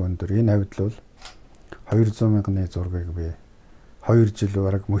 булганы хотов өндөр энэ хавьд бол 200 мянганы зургийг би 2 жил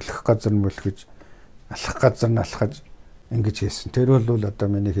бараг мөлөх газар нь мөлхөж алхах газар нь алхаж ингэж хийсэн. Тэр бол одоо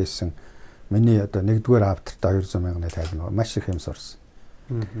миний хийсэн миний одоо 1-р авторт 200 мянганы тайлбар маш их юм сурсан.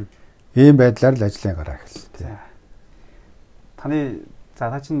 Ийм байдлаар л ажлын гараа эхэлсэн. Таны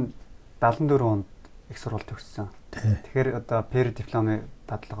та чинь 74 онд их сургууль төгссөн. Тэгэхээр одоо пер дипломын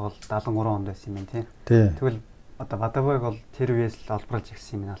дадлага бол 73 онд байсан юм байна тий. Тэгвэл одоо Бадавайг бол тэр үеэс л олборлж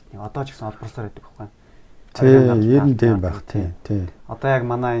ирсэн юм алтны. Одоо ч гэсэн олборсоор байдаг байхгүй. Ер нь тийм байх тий. Одоо яг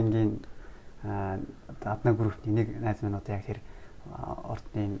манай ангийн адна группний нэг найз минь одоо яг тэр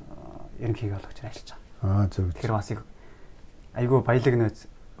ордны ерөнхий геологчор ажиллаж байгаа. Зөв. Тэр бас айгүй баялаг нөөц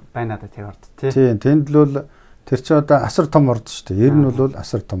байна надад тэр орд тий. Тэнд л бол тэр чи одоо асар том орд шүү дээ. Ер нь бол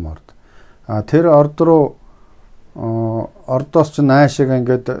асар том орд. Тэр орд руу ордоос ч наашиг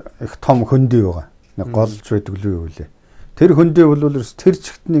ингээд их том хөндөй байгаа. Нэг голж байдаг л юу вэ? Тэр хөндөй бол тэр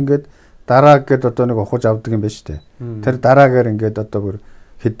чигт нь ингээд дарааг гээд одоо нэг ухаж авдаг юм байна шүү дээ. Тэр дараагаар ингээд одоо бүр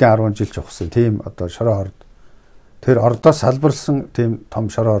хэдэн 10 жил ч ухсан. Тийм одоо шороо орд. Тэр ордоос салбарсан тийм том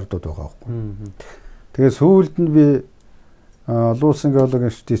шороо ордууд байгаа байхгүй. Тэгээд сүүлд нь би олон улсын геологийн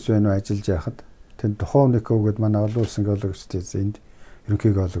институт байна ажиллаж байхад тэнд Тухайников гээд манай олон улсын геологийн институтэнд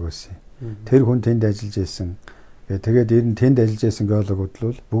ерөнхий геолог байсан. Тэр хүн тэнд ажиллаж байсан. Тэгээд ер нь тэнд ажиллаж байсан геологууд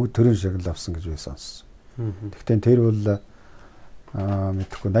л бүгд төрийн шагнал авсан гэж би сонссон. Гэхдээ тэр бол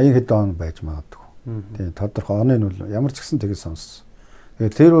мэдхгүй 80 хэд он байж магадгүй. Тийм тодорхой оны нь бол ямар ч гэсэн тэгэж сонссон.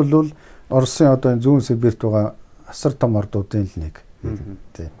 Тэгээд тэр бол Оросын одоо энэ зүүн Сибирт байгаа асар том ордуудын л нэг.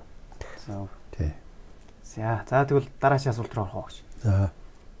 Тийм. За тэгвэл дараагийн асуулт руу орох гэж.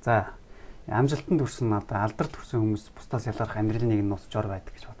 За амжилтанд хүрсэн одоо алдарт хүрсэн хүмүүс бусдаас ялгарх амьдралын нэг нууц жор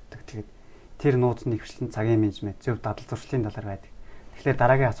байдаг гэж боддог. Тэгээд тэр нууцны хвшлэн цагийн менежмент зөв дадал зуршлын талаар байдаг. Тэгэхээр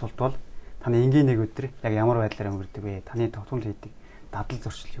дараагийн асуулт бол таны энгийн нэг өдөр яг ямар байдлаар өнгөрдөг вэ? Таны тогтмол хийдэг дадал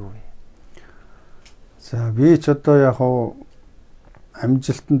зуршил юу вэ? За би ч одоо яг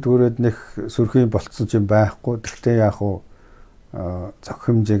амжилтанд хүрээд нэг сүрхийн болцсон юм байхгүй. Гэхдээ яг зөх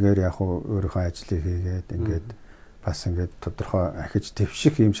хэмжээгээр яг өөрийнхөө ажлыг хийгээд ингээд бас ингээд тодорхой ахиж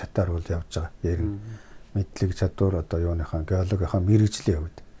твших юм шатаар бол явж байгаа. Ер нь мэдлэг чадвар одоо юуныхаа геологийнхаа мэрэгжлийн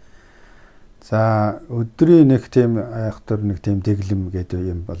хувьд. За өдрийн нэг тийм айхтар нэг тийм дэглэм гэдэг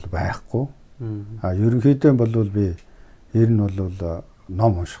юм бол байхгүй. Ерөнхийдөө бол би ер нь бол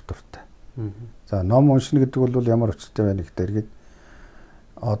ном унших дуртай. За ном уншина гэдэг бол ямар учиртай байна гэхээр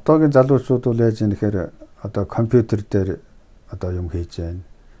одоогийн залуучууд бол яаж юм нэхэр одоо компьютер дээр одоо юм хийж байна.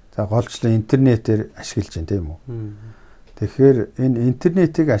 За голчлон интернетээр ашиглаж байна тийм үү. Тэгэхээр энэ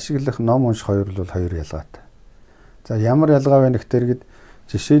интернетийг ашиглах ном унших хоёр бол хоёр ялгаатай. За ямар ялгаа байна гэхээр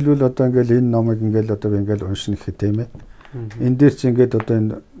жишээлбэл одоо ингээл энэ номыг ингээл одоо ингээл уншина гэхэд тийм ээ. Энэ дээр чи ингээд одоо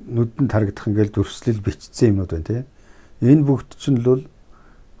энэ нүдэнд харагдах ингээл дүрслэл бичсэн юмнууд байна тийм. Энэ бүгд чинь л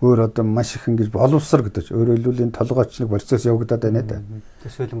өөр одоо маш их ингэж боловсрог гэдэг. Өөрөөр хэлбэл энэ толгойч нэг процесс явагдаад байна да.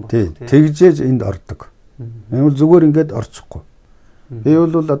 Төсөөлөн болдог тийм. Тэгжээж энд ордог. Энэ бол зүгээр ингээд орчихгүй. Би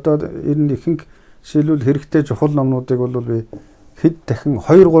бол одоо ер нь ихэнх жишээлбэл хэрэгтэй чухал номнуудыг бол би хэд дахин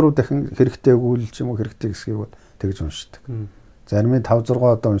 2-3 дахин хэрэгтэй өгүүлж юм уу хэрэгтэй гэсгийг бол тэгж уншдаг. Зарим нь 5-6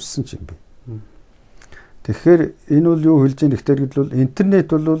 одоо уншсан ч юм би. Тэгэхээр энэ бол юу хэлж ийм ихтэй гэдэл интернет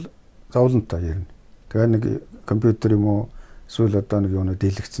бол зовлонтой ер нь. Тэгээ нэг компьютер юм уу эсвэл одоо нэг юунаа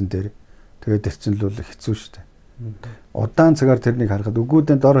дэлгэцэн дээр тэгээд тэр чинь л хэцүү шүү дээ. Удаан цагаар тэрнийг харахад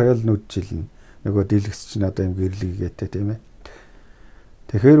өгүүдэн дор хаяал нүджилнэ. Нөгөө дэлгэц чинь одоо юм гэрлэгээтэй тийм ээ.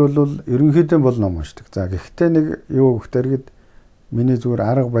 Тэгэхээр бол ерөнхийдөө бол ном уншдаг. За гэхдээ нэг юу гэхтэргэд миний зүгээр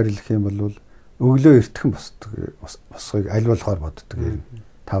арга барил гэх юм бол өглөө эртхэн босхийг аль болохоор боддог юм.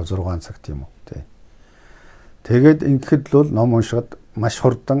 5-6 цаг тийм үү. Тий. Тэгээд ингэхэд л ном уншихад маш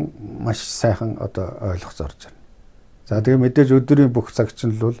хурдан, маш сайхан одоо ойлгох зорж байна. За тэгээ мэдээж өдрийн бүх цаг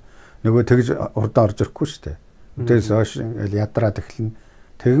чинь л нөгөө тэгж урдаа орж ирэхгүй шүү дээ. Өдөөс хойш ядраад эхэлнэ.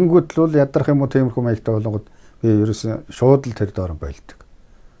 Тэгэнгүүт л ядрах юм уу тиймэрхүү маягтай болгоод би ерөөсөн шууд л тэр доор болдог.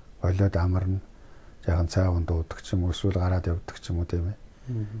 Болоод амарна. Жаахан цайван дуудаг ч юм уу эсвэл гараад явдаг ч юм уу тийм ээ.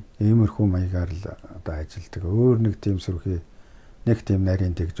 Иймэрхүү маягаар л одоо ажилдаг. Өөр нэг тийм сүрхий нэг тийм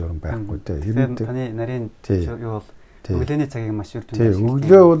нарийн дэг журам байхгүй дээ. Ер нь таны нарийн юу бол өглөөний цагийг маш үр дүнтэй. Тийм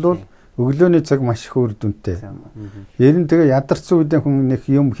өглөө бол өглөөний цаг маш их үр дүнтэй. Ер нь тэгээ ядарсан үедээ хүн нэг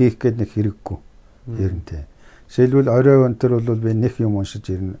юм хийх гээд нэг хэрэггүй. Ер нь тийм. Жишээлбэл орой өнтер бол би нэг юм уншиж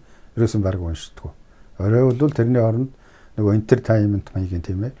ирнэ. Ерөөсөн баг уншдаггүй. Орой бол тэрний оронд нөгөө entertainment маягийн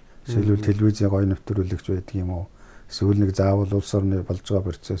тийм ээ. Жишээлбэл телевизийн гоё нэвтрүүлэгч байдаг юм уу? Эсвэл нэг заавал улс орны болж байгаа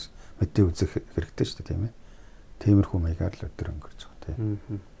процесс мэдээ үзэх хэрэгтэй шүү дээ тийм ээ. Тиймэрхүү маягаар л өдөр өнгөрч байгаа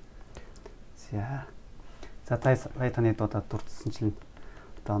тийм. За таны дуудаад дурдсан чинь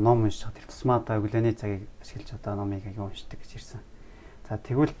одоо ном унших тэр тусмаа одоо өглөөний цагийг ашиглаж одоо номыг уншдаг гэж ирсэн. За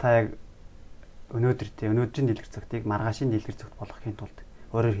тэгвэл та яг өнөөдрийн дэлгэрцогтыг маргаашийн дэлгэрцогт болгохын тулд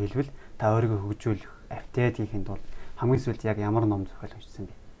өөрөөр хэлбэл та өөрийгөө хөгжүүлэх апдейт хийхэд бол хамгийн сүүлд яг ямар ном зохиол уншсан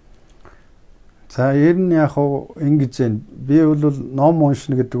бэ? За ер нь яг ингэж байна. Би бол ном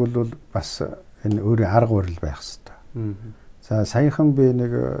уншина гэдэг бол бас энэ өөрийн арга барил байх хэрэгтэй. За саяхан би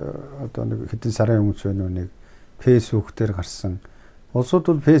нэг одоо нэг хэдэн сарын өмнө ч нэг фэйсбүүк дээр гарсан. Улсууд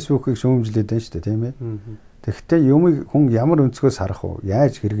бол фэйсбүүкийг шүүмжлээд байна шүү дээ, тийм ээ. Тэгэхдээ юмыг хүн ямар өнцгөөс харах вэ?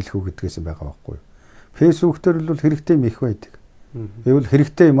 Яаж хэрэглэх үү гэдгээс байгаа байхгүй юу? Фэйсбүүк дээр бол хэрэгтэй юм их байдаг. Би бол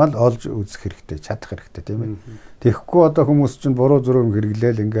хэрэгтэй юм ал олж үзэх хэрэгтэй, чадах хэрэгтэй, тийм ээ. Тэгэхгүй одоо хүмүүс чинь буруу зураг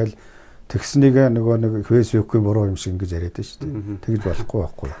хэрэглээл ингээл тэгснийг нөгөө нэг фэйсбүүкийн буруу юм шиг ингэж яриад байна шүү дээ. Тэгж болохгүй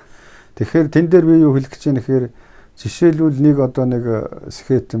байхгүй юу? Тэгэхээр тэн дээр би юу хэлэх гэж байна гэхээр жишээлбэл нэг одоо нэг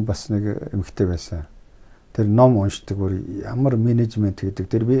скетэн бас нэг эмэгтэй байсан. Тэр ном уншдаг бүр ямар менежмент гэдэг.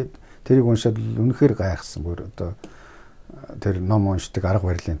 Тэр би тэрийг уншаад үнэхээр гайхсан бүр одоо тэр ном уншдаг арга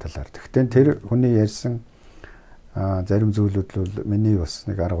барилын талаар. Тэгтээ тэр хүний ярьсан зарим зүйлүүд бол миний бас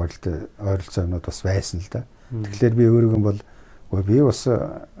нэг арга барилтай ойролцоо юмнууд бас байсан л да. Тэгэхээр би өөрийгөө бол би бас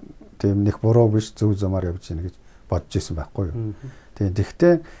тийм нэг буруу биш зөв замаар явж байна гэж бодож исэн байхгүй юу.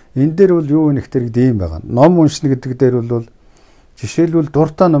 Тэгэхдээ энэ дээр бол юу нэг тэр ийм байгаа. Ном уншина гэдэг дээр бол жишээлбэл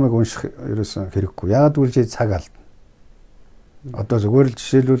дуртай номыг унших ерөөсөн хэрэггүй. Яагаад гэвэл цаг алдна. Одоо зөвхөн л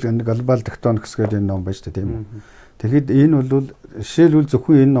жишээлбэл энэ глобал тектоникс гэдэг энэ ном байна шүү дээ, тийм үү? Тэгэхэд энэ бол жишээлбэл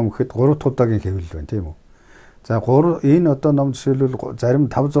зөвхөн энэ ном гэхэд 3 удаагийн хэвлэл байна, тийм үү? За энэ одоо ном жишээлбэл зарим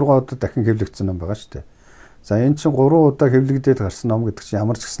 5 6 удаа дахин хэвлэгдсэн ном байгаа шүү дээ. За энэ чинь 3 удаа хэвлэгдээд гарсан ном гэдэг чинь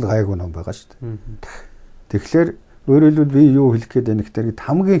ямар ч гэсэн гайгүй ном байгаа шүү дээ. Тэгэхээр өөрөөр хэлбэл би юу хэлэх гээд байна гэхээр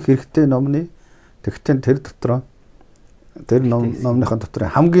хамгийн хэрэгтэй номны тэгтэн тэр дотроо тэр номныхаа дотор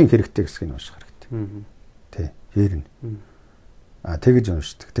хамгийн хэрэгтэй хэсгийг унших хэрэгтэй. Тий, ярина. Тэгэж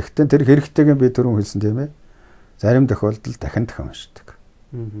уншдаг. Тэгтээ тэр хэрэгтэйг би түрүүн хэлсэн тийм ээ. Зарим тохиолдолд дахин уншдаг.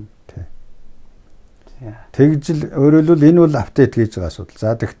 Тий. Тэгж л өөрөөр хэлбэл энэ бол апдейт хийж байгаа асуудал.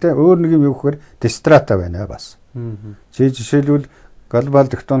 За тэгтээ өөр нэг юм юу гэхээр дистрата байна бас. Жишээлбэл глобал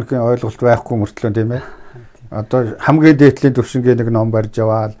тектоникийн ойлголт байхгүй мөртлөө тийм ээ. Одоо хамгийн дээдлийн төвшингийн нэг ном барьж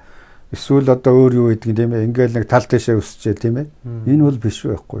яваал эсвэл одоо өөр юу гэдэг тийм ээ. Ингээл нэг тал тийшээ өсчээл тийм ээ. Энэ бол биш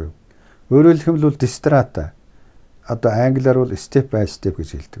байхгүй юу? Өөрөөр хэлбэл дистрата. Одоо англиар бол step by step гэж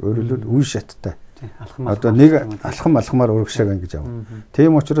хэлдэг. Өөрөөр хэлбэл үе шаттай. Одоо нэг алхамаар урагшааг ингэж явна.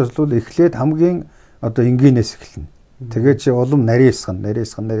 Тийм учраас бол эхлээд хамгийн одоо энгийнээс эхэлнэ. Тэгээд чи улам нарийсган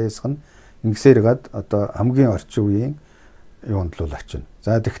ингэсээр гад одоо хамгийн орчин үеийн юунд л очино.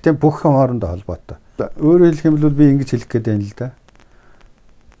 За тэгвэл бүх хоорондоо холбоотой. Өөрөөр хэлэх юм бол би ингэж хэлэх гээд байна л да.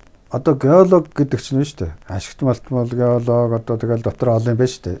 Одоо геолог гэдэг чинь шүү дээ. Ашигт малтмол геолог одоо тэгэл дотор олон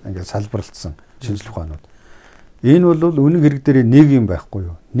байж шүү дээ. Ингээд салбарлалцсан шинжлэх ухаанууд. Энэ бол үнэн хэрэг дээр нэг юм байхгүй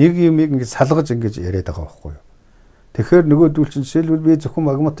юу? Нэг юмыг ингээд салгаж ингэж яриад байгаа байхгүй юу? Тэгэхээр нөгөөдөл чинь жишээлбэл би зөвхөн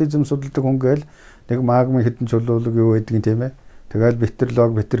магматизм судалдаг хүн гээл нэг магмын хідэн чулуулаг юу байдгийг тийм ээ. Тэгэл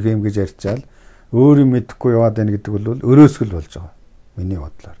битерлог битерхим гэж ярьчаал өөр юм мэдэхгүй яваад байна гэдэг бол өрөөсгөл болж байгаа. Миний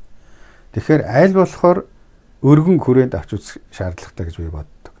бодлоор. Тэгэхээр аль болохоор өргөн хүрээнд авч үзэх шаардлагатай гэж би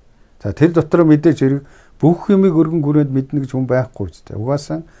боддог. За тэр дотор мэдээж хэрэг бүх юмыг өргөн хүрээнд мэднэ гэж хүн байхгүй ч тийм.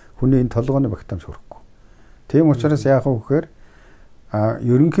 Угаасаа хүний энэ толгойн багтаамж хүрэхгүй. Тийм учраас яах вэ гэхээр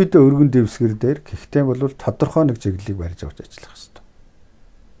ерөнхийдөө өргөн дэвсгэр дээр гэхдээ бол тодорхой нэг чиглэлийг барьж авч ажиллах хэрэгтэй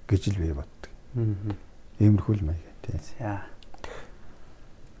гэж л би боддог. Иймэрхүү л маяг тийм.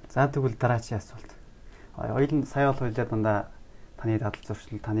 За тэгвэл дараачийн асуулт. Хоёулын сая бол хоёлаа дандаа таны дадал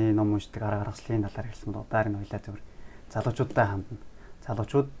зуршил, таны ном уншдаг арга аргаслалын талаар хэлсэн бол удааг нь хоёлаа зөвөр залуучуудтай хандна.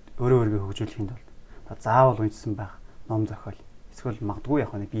 Залуучууд өөрөө өөрийгөө хөгжүүлэхийн тулд заавал уншсан байх ном зохиол эсвэл магадгүй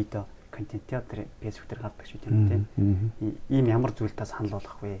яг нэг видео контент тэр фэйсбүүк дээр гардаг шүү дээ. Ийм ямар зүйлдээ санал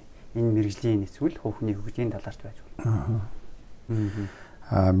болгох вэ? Энэ мэрэгжлийн эсвэл хүүхний хөгжлийн талаарч байж болно.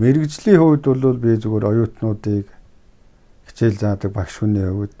 Мэрэгжлийн хувьд бол би зүгээр оюутнуудыг хичээл заадаг багш хүний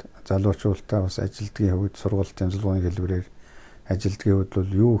хувьд, залуучуултаа бас ажилтгийн хувьд, сургуулийн зорилгооны хэлбэрээр ажилтгийн хувьд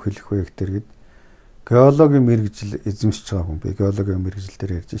бол юу хэлэх вэ гэхээр геологийн мэрэгжил эзэмшиж байгаа хүн. Би геологийн мэрэгжил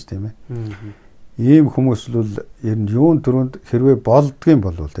дээр ярьж байна тийм ээ. Ийм хүмүүс бол ер нь юун төрөнд хэрвээ болдгийн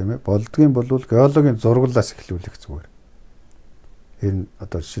болвол тийм ээ. Болдгийн болвол геологийн зурглалаас эхлүүлэх зүгээр. Ер нь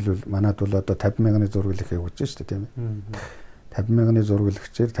одоо жишээлбэл манайд бол одоо 50,000-ны зургал их явуулж байна шүү дээ тийм ээ. 50,000-ны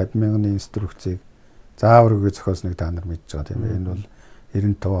зургалагчээр 50,000-ны инструкцийг зааваргүй зохиосныг та нар мэдж байгаа тийм ээ. Энэ бол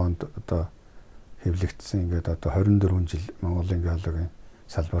 95 онд одоо хэвлэгдсэн ингээд одоо 24 жил Монголын геологийн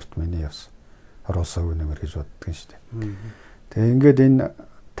салбарт миний явсан. Оросоо нэмэр гэж боддог юм шүү дээ. Тэгээ ингээд энэ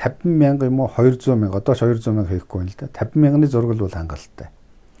 50,000 юм уу 200,000 одоо ч 200,000 хийхгүй юм л да. 50,000-ны зургал бол хангалттай.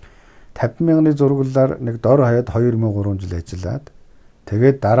 50,000-ны зургалаар нэг дор хаяад 2,3 жил ажиллаад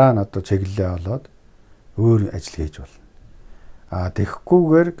тэгээд дараа нь одоо чиглэлээ олоод өөр ажил хийж болно.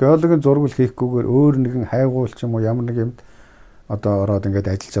 Тэгэхгүйгээр геологийн зургал хийхгүйгээр өөр нэгэн хайгуулчин юм уу ямар нэг юмд одоо ороод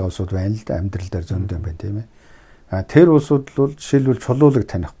ингээд ажиллаж байгаа улсууд байна л да, амьдрал дээр зөндөө байна тийм ээ. Тэр улсууд бол жишээлбэл чулуулыг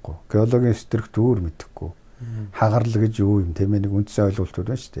танихгүй, геологийн сэтрэгт өөр мэдэхгүй, хагарлал гэж юу юм тийм ээ, нэг үндсэн ойлголтууд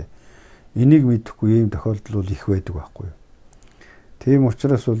байна шүү дээ. Энийг мэдэхгүй ийм тохиолдол бол их байдаг байхгүй юу. Тийм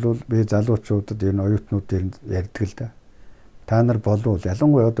учраас бол би залуучуудад энэ оюутнууд дээр ярьдаг л да. Та нар болвол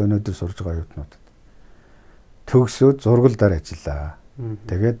ялангуяа одоо өнөөдөр сурж байгаа оюутнуудад төгсөөд зургалдаар ажиллаа.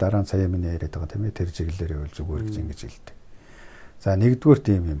 Тэгээд дараа нь сая миний яриад байгаа тийм ээ, тэр чиглэлээр бол зүгээр гэж ингэж хэлдэг. За нэгдүгээр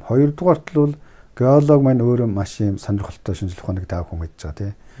тийм юм. Хоёрдугаарт бол геолог маань өөрөө маш юм сонирхолтой шинжлэх ухааныг таах хүн гэж байгаа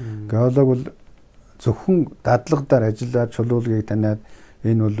тийм. Геолог бол зөвхөн дадлагдаар ажиллаад чулуулгийг таниад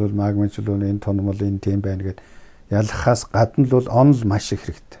энэ бол магмын чулуун, энэ тонмол, энэ тийм байна гэд ялахаас гадна бол онол маш их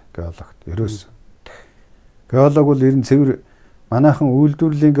хэрэгтэй геологт. Ерөөс. Геолог бол ер нь цэвэр манайхан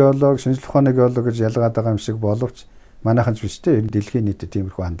үйлдвэрлэлийн геолог, шинжлэх ухааны геолог гэж ялгаад байгаа юм шиг боловч манайхан ч биш те, ер нь дэлхийн нийтэд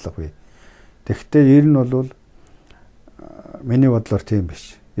тиймэрхүү хандлага бий. Тэгэхдээ ер нь бол миний бодлоор тийм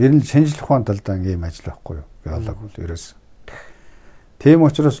биш. Ер нь шинжлэх ухааны талдаа ийм ажил байхгүй юу? Геолог бол ерөөс. Тийм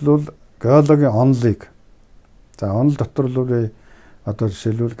учраас бол геологийн онолыг за онол дотор бол одоо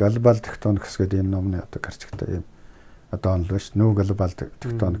жишээлбэл глобал тектоникс гэдэг энэ номны одоо гарчигтай ийм одоо онол биш. Нүү глобал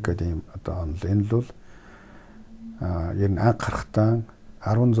тектоник гэдэг ийм одоо онол. Энэ бол ер нь анх гарахтаа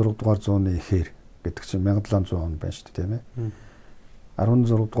 16 дугаар зууны ихээр гэдэг чинь 1700 он байна шүү дээ тийм ээ.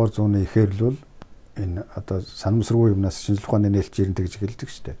 16 дугаар зууны ихээр л энэ одоо санамсаргүй юмнаас шинжлэх ухааны нээлтч ирэн тэгж хэлдэг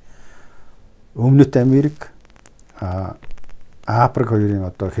шүү дээ. Өмнөд Америк Африк хоёрын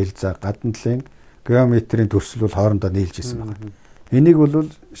одоо хэлзээ гадна талын геометрийн төрсөл бол хоорондоо нийлж исэн байна. Энийг бол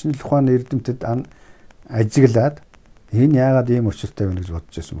шинжлэх ухааны эрдэмтэд ажиглаад энэ яагаад ийм учиртай вэ гэж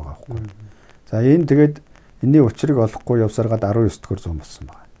бодож байсан байгаа байхгүй. За энэ тэгээд энэний учрыг олохгүй явсаргаад 19 дэх зуун болсон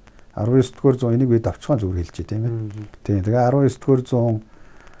байна. 19 дэх зуун энийг би давчхан зүгээр хэлж тийм ээ. Тийм тэгээ 19 дэх зууны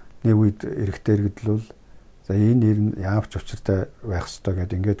үед эрэхтэй иргэдлүүл за энэ ер нь яавч учиртай байх ёстой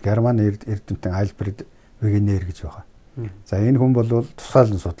гэдэг ингээд Германы эрдэмтэн Альбред Вегенер гэж байгаа. За энэ хүн бол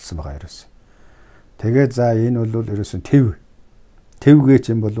тусгаалan судалсан байгаа ерөөс. Тэгээд за энэ бол ерөөс нь тэвгээч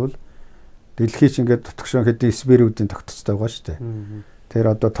юм бол дэлхий чинь ингээд тотгошон хэдийн сферүүдийн тогтцтой байгаа шүү дээ. Тэр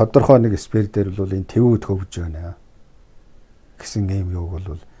одоо тодорхой нэг сфер дээр бол энэ тэвүүд хөвж байна гэсэн юм юуг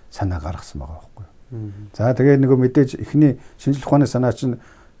бол санаа гаргасан байгаа байхгүй. За тэгээд нөгөө мэдээж эхний шинжлэх ухааны санаа чинь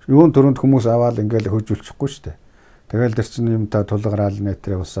юун төрөнд хүмүүс аваад ингээл хөгжүүлчихгүй шүү дээ. Тэгэл тэр чинь юм та тулгараал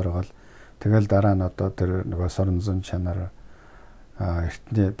нэтрээ усаар гал тэгэл дараа нь одоо тэр нөгөө соронзон чанар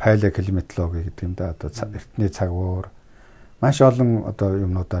эртний палеоклиматологи гэдэг юм да одоо эртний цагуур маш олон одоо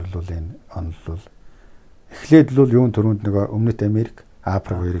юмнуудаар л энэ онол бол эхлээд л юун төрөнд нөгөө өмнөд Америк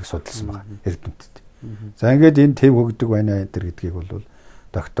Африк хоёрыг судалсан байгаа эрдэмтэд. За ингээд энэ тэв хөгдөг байна энэ гэдгийг бол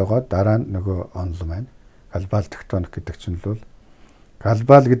тогтоогоод дараа нь нөгөө онол маань глобал тектоник гэдэг чинь л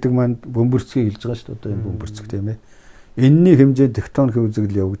глобал гэдэг маань бөмбөрцгийг хэлж байгаа шүү дээ одоо энэ бөмбөрцөг тийм ээ. Энэний хэмжээнд тектоникийн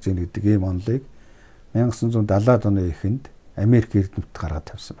үзэгдэл явагдаж байна гэдэг ийм онолыг 1970-аад оны эхэнд Америк эрдэмтэд гаргаад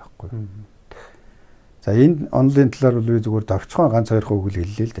тавьсан байхгүй. За энэ онолын талаар бол би зүгээр давчхан ганц хоёр үг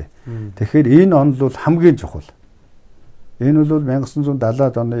хэллээ л дээ. Тэгэхээр энэ онол бол хамгийн чухал. Энэ бол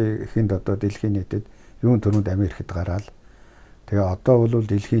 1970-аад оны эхэнд одоо дэлхийн нийтэд юун төрөнд Америкт гараад тэгээ одоо бол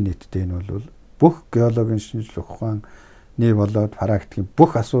дэлхийн нийтэд энэ бол бүх геологийн шинжлэх ухааны болоод практикийн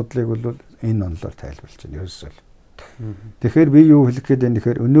бүх асуудлыг бол энэ онолоор тайлбарлаж байна ерөөсөө. Тэгэхээр би юу хэлэх гээд байна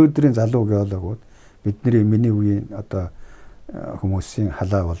гэхээр өнөөдрийн залуу геологууд бидний миний үеийн одоо хүмүүсийн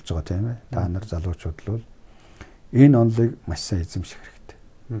халаа болж байгаа тийм ээ. Та нар залуучууд бол энэ онолыг маш сайн эзэмших хэрэгтэй.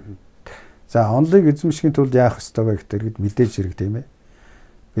 За онолыг эзэмшихийн тулд яах ёстой вэ гэдэг мэдээж хэрэг тийм ээ.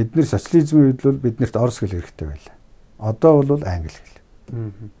 Бид нэр социализмын үед бол биднэрт орос хэл хэрэгтэй байлаа. Одоо бол англи хэл.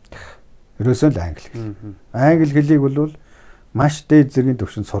 Ерөөсөө л англи хэл. Англи хэлийг бол маш дээд зэргийн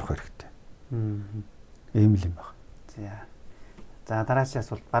төвшөнд сурах хэрэгтэй. Ийм л юм байна. За дараагийн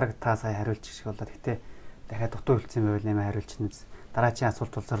асуулт бараг та сая хариулж шиг болоо. Гэтэ дахиад дутуу хэлсэн байвал нэмээ хариулж нэз. Дараагийн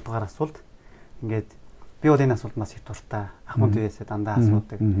асуулт бол 6 дугаар асуулт. Ингээд би бол энэ асуулт маш их дуртай. Ахмад үеэсээ дандаа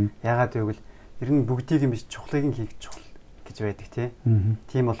асуудаг. Яагаад гэвэл ер нь бүгдийг юм биш чухлыг нь хийх чухал гэж байдаг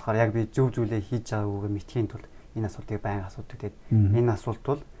тийм болохоор яг би зөв зүйлээ хийж байгаагүй мэдхийн тулд энэ асуултыг байнга асуудаг. Тэгээд энэ асуулт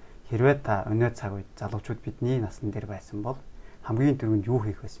бол хэрвээ та өнөө цаг үед залуучууд бидний насны дээр байсан бол хамгийн түрүүнд юу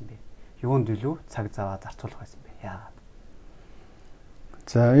хийх байсан бэ? Юунд илүү цаг заваа зарцуулах байсан бэ? Яагаад?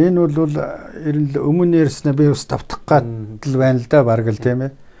 За энэ бол ер нь өмнө ярьснаа би бас давтах гад л байна л да бараг л тийм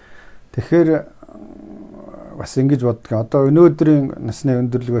ээ. Тэгэхээр бас ингэж боддог. Одоо өнөөдрийн насны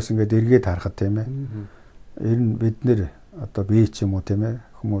өндөрлөгөөс ингээд эргээд харахад тийм ээ. Ер нь бид нэр одоо бие ч юм уу тийм ээ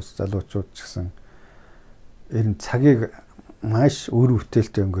хүмүүс залуучууд ч гэсэн ер нь цагийг маш өөр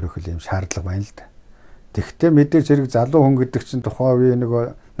бүтээлтэй өнгөрөх юм шаардлага байна л да. Тэгвэл мэдээж хэрэг залуу хүн гэдэг чинь тухайн үеийн нөгөө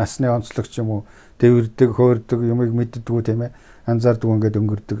насны онцлог ч юм уу дэвэрдэг, хөөрдөг, юмыг мэддэггүй тийм ээ. Анзаардаг ингээд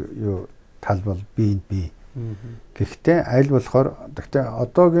өнгөрдөг юу тал бол бие. Гэхдээ аль болохоор тэгтээ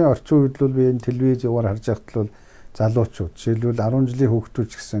одоогийн орчин үед бол би энэ телевизээр харж байхад бол залуучууд жишээлбэл 10 жилийн хүүхдүүд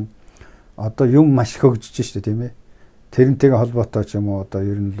ч гэсэн одоо юм маш хөгжиж штэ тийм ээ. Тэрнтэйгээ холбоотой ч юм уу одоо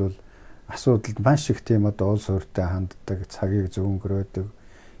ер нь бол асуудалд маш их тийм одоо улс хууртай ханддаг, цагийг зөв өнгөрөөдөг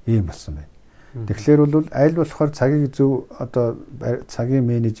ийм болсон байна. Тэгэхээр бол аль болохоор цагийг зөв одоо цагийн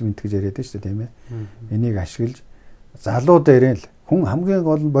менежмент гэж яриад байна шүү дээ тийм ээ. Энийг ашиглаж залуу дээрээ л хүн хамгийн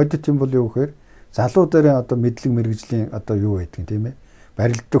гол нь бодит юм бол юу гэхээр залуу дээрээ одоо мэдлэг мэргэжлийн одоо юу байдгийг тийм ээ.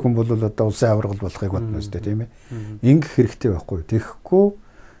 Барилддаг хүн бол одоо улсын аваргал болохыг бодно шүү дээ тийм ээ. Ингэх хэрэгтэй байхгүй. Тэгэхгүй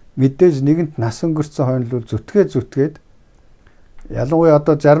мэдээж нэгэнт нас өнгөрсөн хойно л зүтгээд ялангуяа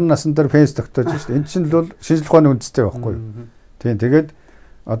одоо 60 насны дээр пенс тогтоож шүү дээ. Энд чинь л шинжлэх ухааны үндэстэй байхгүй. Тийм тэгээд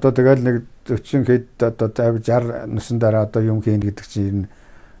одоо тэгэл нэг 40 хэд одоо 60 насны дараа одоо юм хийн гэдэг чинь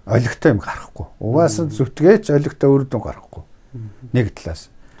олигтой юм гарахгүй. Угаасаа зүтгээч олигтой үр дүн гарахгүй. Нэг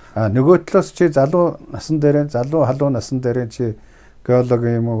талаас. Нөгөө талаас чи залуу насны дээр залуу халуун насны дээр чи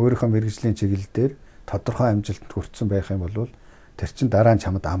геологийн юм уу өөрийнхөө мэргэжлийн чиглэл дээр тодорхой амжилтанд хүрсэн байх юм бол тэр чин дараа нь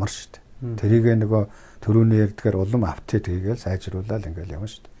чамд амар шүү дээ. Тэрийг нөгөө төрөний ярдгаар улам апдейт хийгээл сайжруулаад ингээл явна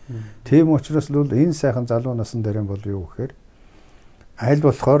шүү дээ. Тийм учраас л энэ сайхан залуу насны дээр бол юу гэхээр аль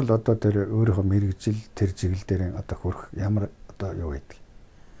болохоор л одоо тэр өөрийнхөө мэргэжил тэр чиглэл дээр одоо хөрөх ямар одоо юу байдаг.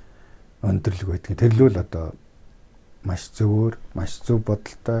 Өндөрлөг байдаг. Тэр л одоо маш зөвөр, маш зөв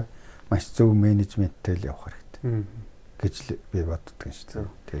бодолтой, маш зөв менежменттэй л явах хэрэгтэй. Гэж би боддог юм шүү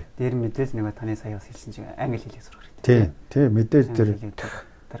дээ. Дээр мэдээж нэг таны сая бас хэлсэн чинь англи хэлийг сурах хэрэгтэй. Тийм мэдээж тэр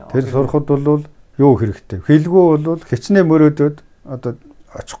сурахад бол юу хэрэгтэй. Хэлгүй бол хичнээн мөрөөдөд одоо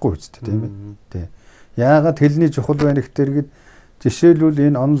очихгүй үстэй тийм ээ. Тийм. Яагаад хэлний чухал байна гэхээр жишээлбэл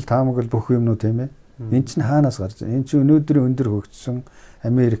энэ онол таамаглал бүх юмнуу тийм ээ. Энд чинь хаанаас гарч байна? Энд чинь өнөөдрийн өндөр хөгжсөн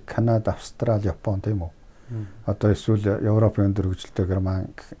Америк, Канада, Австрали, Япон тийм үү? Одоо эсвэл Европын өндөр хөгжилтэй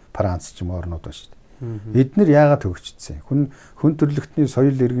Герман, Франц ч юм орнууд байна шүү дээ. Эднэр яагаад хөгжчихсэн? Хүн төрөлхтний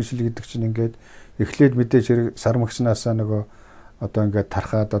соёл иргэншил гэдэг чинь ингээд эхлээд мэдээж хэрэг сармагчнаасаа нөгөө одоо ингээд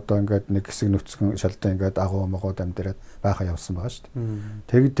тархаад одоо ингээд нэг хэсэг нүцгэн шалдан ингээд агуу могоод амьдраад байхаа явсан байгаа шүү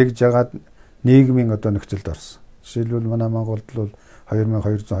дээ. Тэгж жагаад нийгмийн одоо нөхцөлд орсон. Жишээлбэл манай Монголд бол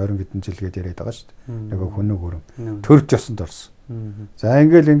 2220 хэдэн жил гээд яриад байгаа шүү дээ. Нөгөө хүннү гүрэн төр ёсонд орсон. За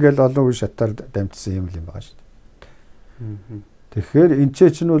ингээл олон үе шатаар дамжсан юм байгаа шүү дээ. Тэгэхээр энэ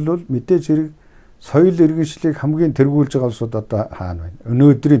чинь бол мэдээж хэрэг соёл иргэншлийг хамгийн тэргүүлж байгаа улсууд одоо хаана байна?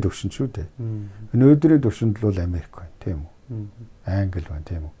 Өнөөдрийн төвшөнд шүү дээ. Өнөөдрийн төвшөнд бол Америк байна, тийм үү? Англи байна,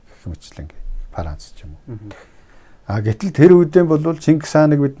 тийм үү? Гэх мэтлэн Франц ч юм уу. Гэтэл тэр үедээ бол Чингис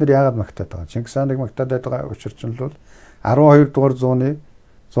хааныг бид нар яагаад магтаад байгаа? Чингис хааныг магтаад байгаа учир нь бол 12 дугаар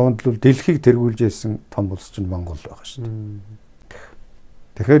зуунд л дэлхийг тэргүүлж ирсэн том улс чинь Монгол байгаа шүү дээ.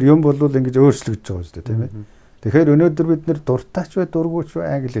 Тэгэхээр юм бол ингэж өөрчлөгдөж байгаа шүү дээ, тийм ээ? Тэгэхээр өнөөдөр бид нэр дуртаач бай дургуйч бай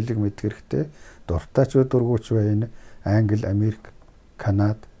англи хэлийг мэдэх хэрэгтэй. Дуртаач бай дургуйч бай энэ Англи, Америк,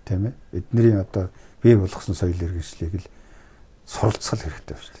 Канада тийм ээ. Эднэрийн одоо бий болгосон соёл иргэншлийг л суралцах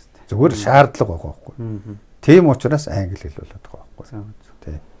хэрэгтэй байна шүү дээ. Зүгээр шаардлага байгаа байхгүй. Тийм учраас англи хэл болоод байгаа байхгүй.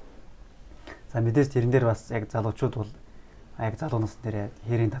 Тийм. За мэдээж тэрэн дээр бас яг залуучууд бол яг залуу насны дээр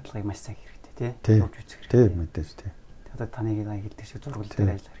хэрийн дадлагыг маш сайн хэрэгтэй тий. Тийм мэдээж тий. Одоо таныг хэлдэг шиг зургал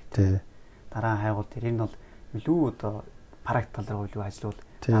дээр ажиллах хэрэгтэй. Дараа нь хайгуул тэр энэ бол илүү одоо практикал руу илүү ажиллавал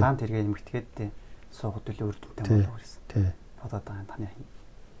дараа нь тэргээ нэмэгдэхэд суугаад илүү үр дүнтэй болов гэсэн. Тий. Одоо таны хин.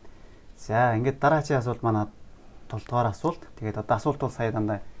 За ингээд дараагийн асуулт манай 7 дугаар асуулт. Тэгээд одоо асуулт бол сая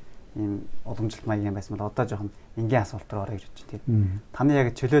дандаа ийм уламжлалт маягийн байсан бол одоо жоохон энгийн асуулт руу орё гэж бодчих тийм. Таны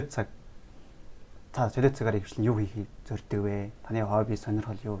яг чөлөөт цагаар хөвчлэн юу хийхийг зорддог вэ? Таны хобби,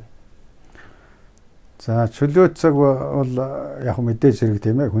 сонирхол юу вэ? За чөлөөт цаг бол яг мэдээж хэрэг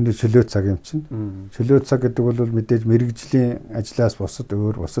тийм ээ. Хүний чөлөөт цаг юм чинь. Чөлөөт цаг гэдэг бол мэдээж мэрэгжлийн ажлаас бусад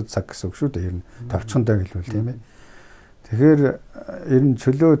цаг гэсэн үг шүү дээ. Ер нь товчхондоо хэлбэл тийм ээ. Тэгэхээр ер нь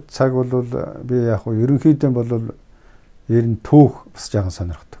чөлөөт цаг бол би яг ерөнхийдөө бол ер нь түүх бас жаахан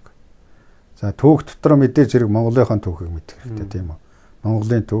сонирхдаг. За түүх дотор мэдээж хэрэг Монголынхон түүхийг мэдэх хэрэгтэй тийм үү?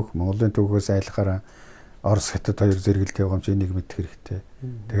 Монголын түүхөөс айлхаараа Орос хятад хоёр зэрэгэлтэй байгаа юм чи энийг мэдэх хэрэгтэй.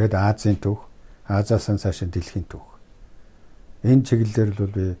 Тэгээд Азийн түүх, Азиас цаашаа дэлхийн түүх. Энэ чиглэлээр л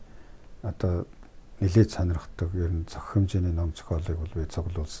би одоо нэлээд сонирхдаг. Ер нь зохих хэмжээний ном зохиолыг бол би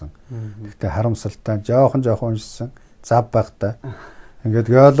цуглуулсан. Гэхдээ харамсалтай жоохон уншсан. Зав багтаа. Ингээд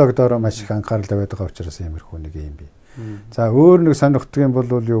геологдоор маш их анхаарал тавиад байгаа учраас иймэрхүү нэг юм би. За өөр нэг сонирхдаг юм бол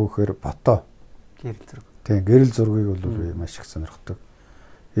юу гэхээр фото. Гэрэл зураг. Тийм, гэрэл зургийг бол би маш их сонирхдаг.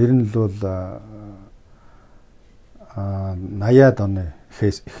 Ер нь л бол 80-аад оны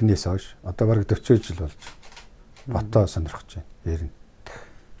эхнээс хойш одоо бараг 40 жил болж ботоо сонирхож байна. Ер нь.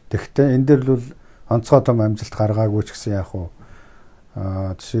 Тэгэхдээ энэ дээр бол онцгой том амжилт гаргаагүй ч гэсэн яг уу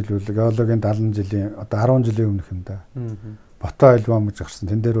жишээлбэл геологийн 70 жилийн одоо 10 жилийн өмнөх юм да. Ботоо альбом гэж гарсан.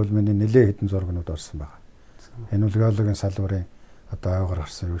 Тэн дээр бол миний нэлээд хэдэн зургнууд орсон байна. Энэ бол геологийн салбарын одоо ойгоор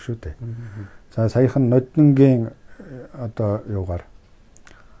гарсан юм шүү дээ. За саяхан ноднгийн одоо юугаар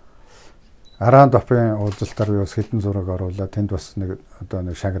Араан допын уулзалтаар би бас хэдэн зураг оруулаад тэнд бас нэг одоо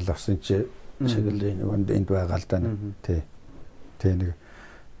нэг шагнал авсан чи шагналын нэг энд байгаа л да нэг тий нэг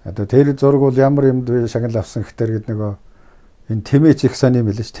одоо тэр зураг бол ямар юмд шагнал авсан гэхээр нөгөө энэ тэмээч их сайн юм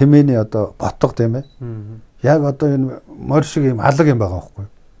билээ ш тэмээний одоо ботго тийм ээ яг одоо энэ морь шиг юм алга юм байгаа байхгүй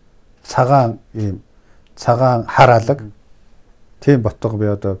цагаан хар алга тийм ботго би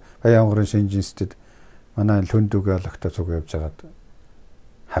одоо Баянгарын шинжинстэд манай лөндүг геологтой цуг явж байгаад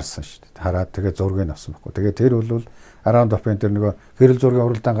харсан шүү дээ. Хараад тэгээ зургийг авсан байхгүй. Тэгээ тэр бол Араан допын тэр нөгөө гэрэл зургийн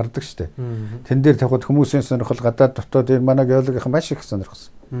уралдаан гардаг шүү дээ. Тэн дээр тавхад хүмүүсийн сонирхол гадаад дотоод энэ манай геологийнхан маш их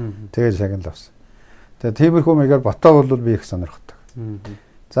сонирхсан. Тэгээ шагнал авсан. Тэгээ тиймэрхүү мэйгээр ботоо бол би их сонирхдаг.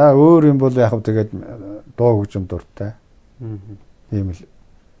 За өөр юм бол яг хав тэгээд дуу хөгжим дуртай. Ийм л.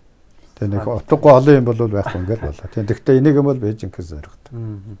 Тэгээ нэг утгагүй олон юм бол байхгүй ингээл болоо. Тэгэхдээ энийг юм бол би жинхэнэ сонирхдаг.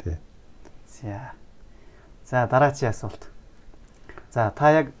 Тий. За дараагийн асуулт. За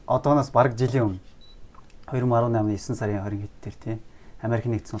та яг одооноос бараг жилийн өмнө 2018 оны 9 сарын 20 хэд дээр тийм Америк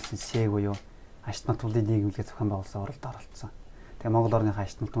нэгдсэн улсын СЭГ буюу ашигт малтмуулын нийгэмлэгээ зохион байгуулсан уралд оролцсон. Тэгээ Монгол орныхаа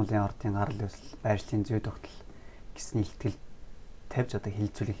ашигт малтмуулын ордын гарал үүсэл, байршлын зүй тогтол гэсэн илтгэл тавьж одоо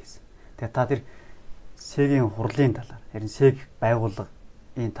хилцүүлэг хийсэн. Тэгээ та тэр СЭГ-ийн хурлын талаар, харин СЭГ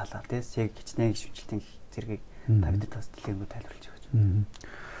байгууллагын талаар тийм СЭГ хичнээн гишүүнчлэлтийн зэргийг та бидэд бас дэлгэрэнгүй тайлбарлаж өгөөч.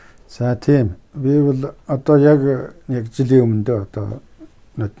 За тийм. Би бол одоо яг жилийн өмнө дэ одоо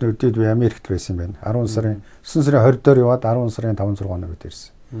нөтнөдөд би Америкт байсан байна. 10 сарын 9 сарын 20 дээр яваад 10 сарын 5-6 хоногт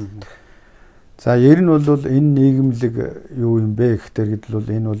ирсэн. За ер нь бол энэ нийгэмлэг юу юм бэ гэхээр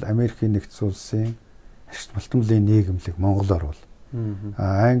бол энэ бол Америкийн нэгдсэн улсын ашигт малтмуулын нийгэмлэг монголоор бол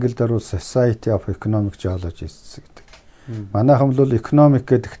англиар бол Society of Economic Geologists гэдэг. Манайхан бол economic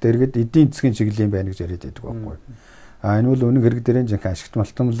гэдэг эдийн засгийн чиглэлийн байна гэж яриад байдаг байхгүй. Энэ бол үнэн хэрэг дээрэн жинхэнэ ашигт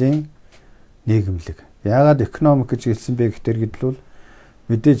малтмуулын нийгэмлэг. Яагаад экономик гэж хэлсэн бэ гэхээр бол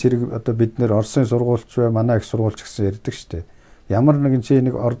мэдээж хэрэг одоо бид нэр Оросын сургуульч бай, манай их сургуульч гэсэн ярьдаг шүү дээ. Ямар нэгэн чи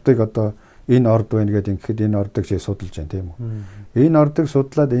нэг ордыг одоо энэ орд байна гэдэг ингээд энэ ордыг чи судалж байна тийм үү. Энэ ордыг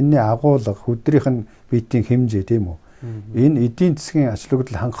судлаад энэний агуулга, хөдрийнх нь биетийн хэмжээ тийм үү. Энэ эдийн засгийн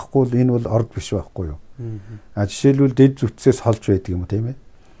ачлагдал хангахгүй бол энэ бол орд биш байхгүй юу. Жишээлбэл дэд зүтсээс холж байдаг юм уу тийм ээ.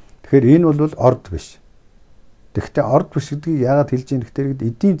 Тэгэхээр энэ бол орд биш. Тэгэхдээ орд биш гэдгийг яагаад хэлж ийм гэхээр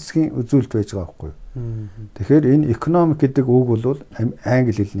эдийн засгийн үзүүлэлт байж байгаа байхгүй юу. Тэгэхээр энэ economic гэдэг үг бол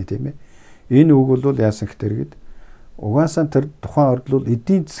англи хэлний тийм ээ. Энэ үг бол яасан гэхээр угаасаа тэр тухайн орд бол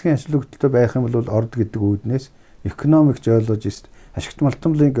эдийн засгийн ачлагдaltaй байх юм бол орд гэдэг үүднээс economic geologist ашигт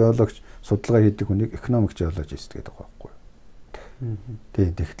малтмуулын геологч судалгаа хийдэг хүнийг economic geologist гэдэг байхгүй юу.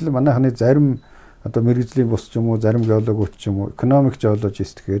 Тийм. Тэгтэл манайхны зарим одоо мэргэжлийн бус ч юм уу зарим геологч ч юм уу economic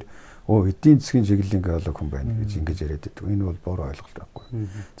geologist гэхээр эдийн засгийн чиглэлийн геолог хүн байна гэж ингэж яриад байдаг. Энэ бол буруу ойлголт байхгүй.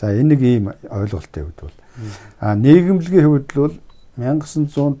 За энэ нэг ийм ойлголттой хувьд бол нийгэмлэгийн хувьд бол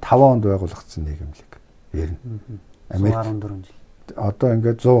 1905 онд байгуулагдсан нийгэмлэг. Ер нь Америк 114 жил. Одоо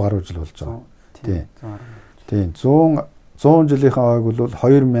ингээд 100 гаруй жил болж байгаа. Тийм. 100 жилийнхаа ойг бол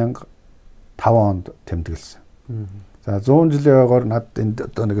 2005 онд тэмдэглэсэн. За 100 жилийн ойгоор над энд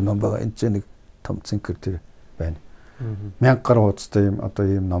одоо нэг ном байгаа. Энд чинь нэг том цэнхэр тэр байна. 1000 гаруй хуудастай юм одоо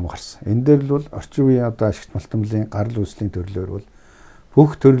ийм ном гарсан. Энэ дээр л бол орчин үеийн одоо ашигт малтмуулын гарал үүслийн төрлөөр бол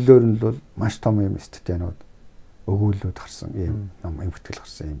бүх төрлөөр нь бол маш том юм статьянууд өгүүлбэрүүд гарсан ийм ном эмхтгэл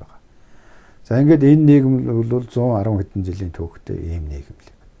гарсан юм байна. За ингээд энэ нийгэм бол 110 хэдэн жилийн түүхтэй ийм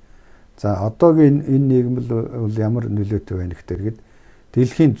нийгэмлэг. За одоогийн энэ нийгэм бол ямар нөлөөтэй байна гэхээр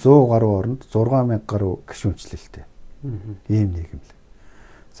дэлхийн 100 гаруй оронд 6000 гаруй гишүүнчлэлтэй. Ийм нийгэмлэг.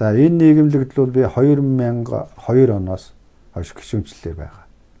 За энэ нийгэмлэгт бол би 2002 оноос хойш гишүүнчлэлээр байгаа.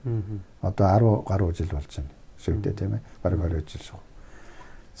 Одоо 10 гаруй жил болж байна. Шүү дээ тийм ээ. Бараг 20 жил шүү.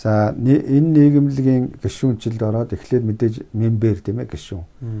 За энэ нийгэмлэгийн гишүүнчлэлд ороод эхлээд мэдээж мембер тийм ээ гишүүн.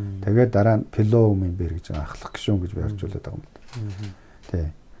 Тэгээд дараа нь fellow member гэж ахлах гишүүн гэж би орчуулад байгаа юм л. Тий.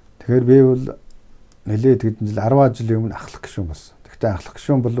 Тэгэхээр би бол нэлээд хэдэн жил 10 жилийн өмнө ахлах гишүүн болсон. Гэхдээ ахлах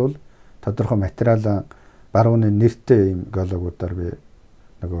гишүүн бол тодорхой материалаа барууны нэртэй юм геологуудаар би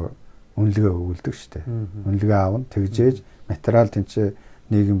нөгөө үнэлгээ өгүүлдэг шүү дээ. Үнэлгээ аавна тэгжээж материал тэнцээ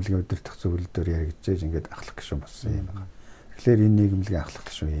нийгэмлэгийн өдөртөх зөвлөлөөр яригдчихэж ингээд ахлах гишүүн болсон юм байна. Тэгэхээр энэ нийгэмлэгийн ахлах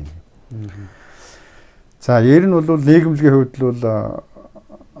гишүүн юм. За ер нь бол нийгэмлэгийн хувьд бол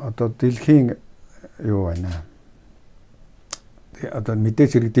одоо дэлхийн юу байна. одоо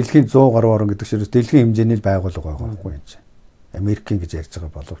мэдээж хэрэг дэлхийн 100 гаруй орн гэдэг чинь дэлхийн хэмжээний байгууллага байгаа байхгүй юм чинь. Америкийн гэж ярьж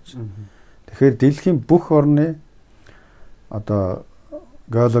байгаа боловч. Тэгэхээр дэлхийн бүх орны одоо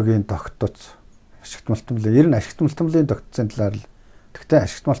геологийн тогтоц ашигт малтмал ер нь ашигт малтмалын тогтцын талаар л тэгтээ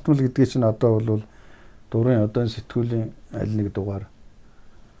ашигт малтмал гэдгийг чинь одоо бол дурын одоо сэтгүүлийн аль нэг дугаар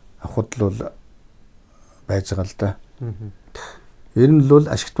авахд л байж байгаа л да. Ер нь л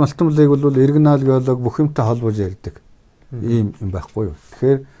ашигт малтмалыг бол регионал геолог бүх юмтай холбож ярьдаг. Ийм юм байхгүй юу.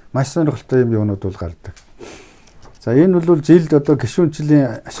 Тэгэхээр маш сонирхолтой юмнууд бол гардаг. За энэ бол жилд одоо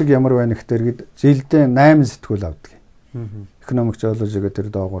гишүүнчлийн ашиг ямар байна гэхээр жилдээ 8 сэтгүүл авдаг. Экономик геологи гэдэг тэр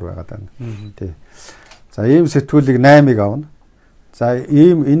доогуур байгаа даа. Тий. За ийм сэтгүүлийг 8-ыг авна. За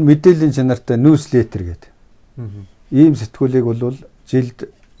ийм энэ мэдээллийн чанартай newsletter гэдэг. Ийм сэтгүүлийг бол жилд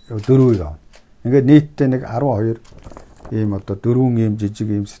 4-ыг авна. Ингээд нийтдээ нэг 12 ийм одоо 4 ийм жижиг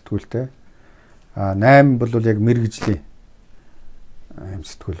ийм сэтгүүлтэй. 8 бол яг мэрэгжлийн ийм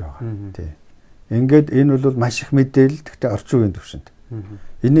сэтгүүл байгаа. Тий. Ингээд энэ бол маш их мэдээлэл гэхдээ орчин үеийн төвшөнд.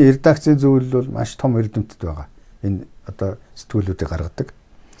 Энэ редакцийн зүйл бол маш том эрдэмтэд байгаа. Энэ одоо сэтгүүлүүдийг гаргадаг.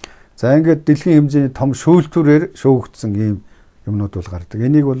 За ингээд дэлхийн хэмжээний том шүүлтүүрээр шүүгдсэн ийм юмнууд бол гардаг.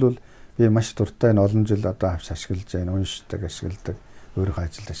 Энийг бол би маш дуртай энэ олон жил одоо авч ашиглаж байна, уншдаг, ашигладаг, өөрийнхөө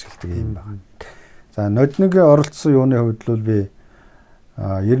ажилд ашигладаг юм байна. За нодныгийн оролцсон юуны хувьд бол би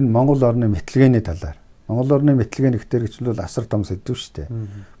ер нь Монгол орны мэтлэгээний талаар. Монгол орны мэтлэгээ нэгтэр гэж бол асар том сэдв шүү дээ.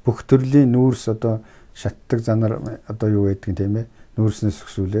 Бүх төрлийн нүүрс одоо шатдаг занар одоо юу гэдэг тийм ээ. Нүүрснээс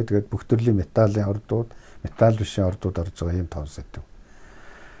өксүүлээ. Тэгээд бүх төрлийн металлын ордууд, металл бишийн ордууд орж байгаа юм том сэдв.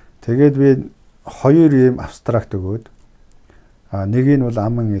 Тэгээд би хоёр юм абстракт өгөөд нэг нь бол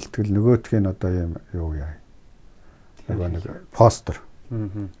аман илтгэл, нөгөөх нь одоо юм юу яа. Нэг постэр.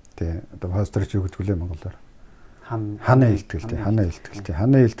 Тэ одоо постэр ч юу гэдэг вэ монголоор? Хана илтгэл тий. Хана илтгэл тий.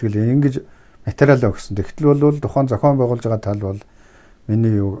 Хана илтгэл ингэж материал өгсөн. Тэгтэл бол тухайн зохион байгуулж байгаа тал бол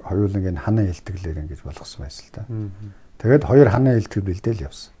миний юу хоёуланг энэ хана илтгэлээр ингэж болгосон байсан л та. Тэгээд хоёр хана илтгэл бэлдээл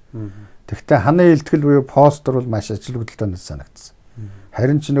явсан. Тэгвэл хана илтгэл буюу постэр бол маш ажилтгуудалтай санагдсан.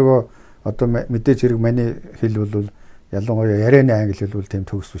 Харин ч нөгөө одоо мэдээж хэрэг маний хэл бол ялангуяа ярианы англи хэл бол тийм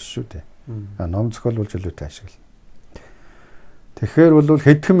төгс биш шүү дээ. Ном зохиол болж илүүтэй ашиглана. Тэгэхээр бол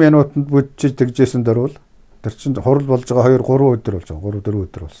хэдхэн минутанд бүжиж тэгжсэн дөрвөл тэр чинь хурал болж байгаа 2-3 өдөр болж байгаа. 3-4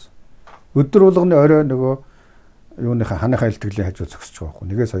 өдөр болсон. Өдөр болгоны орой нөгөө юуныхаа ханыхаа илтгэлийн хажуу зогсож байгаа байхгүй.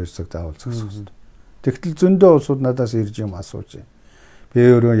 Нэгээс 2 цаг заавал зогсох хэрэгтэй. Тэгтэл зөндөө улсууд надаас ирж юм асууж байна. Би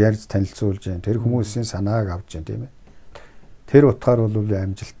өөрөө ярьж танилцуулж байна. Тэр хүмүүсийн санааг авч байна тийм ээ. Тэр утгаар бол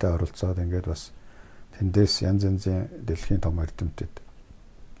амжилттай оролцоод ингээд бас тэндээс янз янзын дэлхийн том эрдэмтэд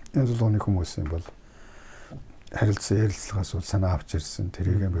янз бүрийн хүмүүсийн бол харилцан ярилцлагаас бол санаа авч ирсэн.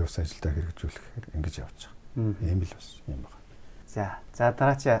 Тэрийг би бас ажилдаа хэрэгжүүлэхээр ингэж явж байгаа. Ийм л бас юм байна. За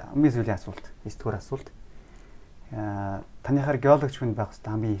дараач хамгийн сүүлийн асуулт, 9-р асуулт. Таныхаар геологч хүн байх хэвээр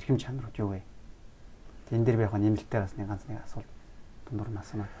хамгийн эрхэм чанарууд юу вэ? Тэн дээр би яг нэмэлтээр бас ганц нэг асуулт дундуур нь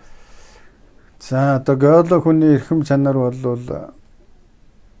асууна. За одоо геолог хүний эрхэм чанар бол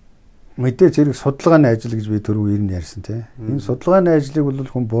мэдээж хэрэг судалгааны ажил гэж би түрүү ирнэ ярьсан тийм. Энэ судалгааны ажлыг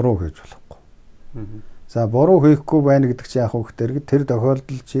бол хүн буруу хийж болохгүй. За буруу хийхгүй байна гэдэг чинь яг хөөхтэр тэр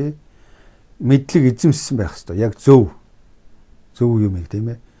тохиолдолд чи мэдлэг эзэмссэн байх хэрэгтэй. Яг зөв юм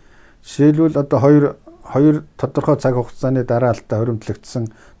тийм ээ. Жишээлбэл одоо хоёр тодорхой цаг хугацааны дараалтаа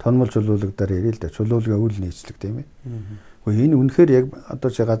хоримтлагдсан тонмол чулуулагдаар ирээ л да. Чулуулга үл нийцлэг тийм ээ. Энэ үнэхээр яг одоо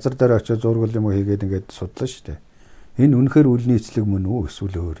чи газар дээр очиж зургал юм уу хийгээд ингээд судлаа шүү дээ. Энэ үнэхээр үл нийцлэг мөн үү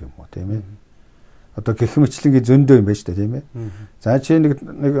эсвэл өөр юм уу тийм ээ. Одоо гэх мэтлэнгийн зөндөө юм байна шүү дээ тийм ээ. За чи нэг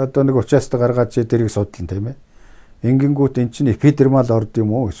одоо нэг учаастаа гаргаад чи тэрийг судлан тийм ээ. Ингэнгүүт эн чинь эпидермал орд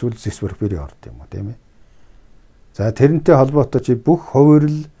юм уу эсвэл зисперфери орд юм уу тийм ээ. За тэрнтэй холбоотой чи бүх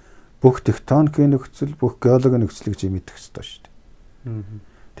хувирал, бүх тектоникийн нөхцөл, бүх геологийн нөхцөлийг чи мэдэх ёстой шүү дээ.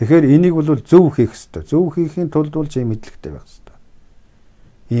 Тэгэхээр энийг бол зөв хийх ёстой. Зөв хийхийн тулд бол чи мэдлэгтэй байх ёстой.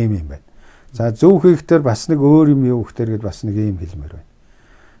 Ийм юм байна. За зөв хийхдээ бас нэг өөр юм юу гэхээр бас нэг ийм хэлмээр байна.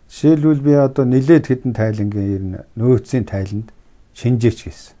 Жишээлбэл би одоо нилээд хэдэн тайлангийн ер нь нөөцийн тайланд шинжээч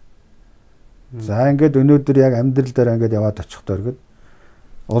хийсэн. За ингээд өнөөдөр яг амьдрал дээр ингээд яваад очихдоо гээд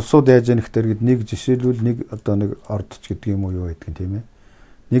улсууд яаж яах гэхээр нэг жишээлбэл нэг одоо нэг ордч гэдэг юм уу юу гэдэг тийм ээ.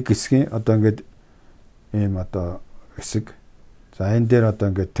 Нэг хэсгийн одоо ингээд ийм одоо хэсэг. За энэ дээр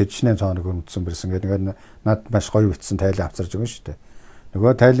одоо ингээд тэжнээ цааныг өрмөдсөн бэрсэн гэдэг над маш гоё бичсэн тайлан авчирж байгаа шүү дээ.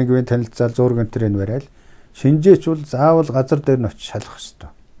 Нөгөө тайлангийн танилцал зураг энтрийн барайл шинжээч бол заавал газар дээр нь очиж шалах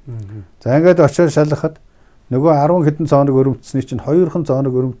хэрэгтэй. За ингээд очиж шалгахад нөгөө 10 хэдэн цааныг өрмөдсөний чинь 2хан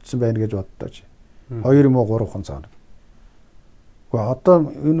цааныг өрмөдсөн байна гэж боддооч. 2 юм уу 3хан цааныг. Гэхдээ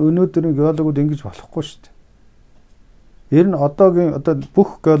одоо энэ өнөөдрийн геологууд ингэж болохгүй шүү дээ. Ер нь одоогийн одоо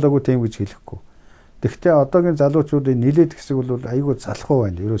бүх геологууд тийм гэж хэлэхгүй. Гэхдээ одоогийн залуучуудын нилээд хэсэг бол айгүй залхуу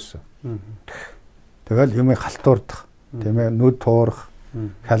байна ерөөсөө. Тэгэл юм халтуурдах, тийм ээ, нүд туурах,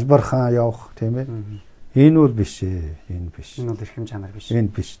 хялбархан явах, тийм ээ. Энэ бол биш ээ, энэ биш. Энэ бол эрхэм чанар биш.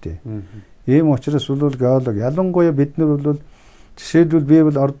 Энэ биш дээ. Ийм учраас бол геолог ялангуяа бид нар бол жишээлбэл би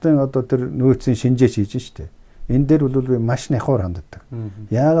бол ордын одоо тэр нөөцийн шинжээч хийж штэ. Энэ дээр бол би маш нахуур ханддаг.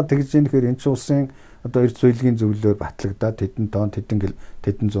 Яагаад тэгж юм гэхээр энэ ч улсын одоо эрд соёлын зөвлөлөөр батлагдаад хэдэн тонн, хэдэн 100,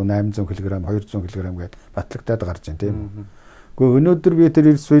 800 кг, 200 кг гээд батлагдаад гарч байна тийм үү. Гэхдээ өнөөдөр би тэр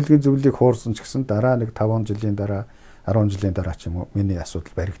эрд соёлын зөвлөлийг хуурсан ч гэсэн дараа нэг 5 жилийн дараа, 10 жилийн дараа ч юм уу миний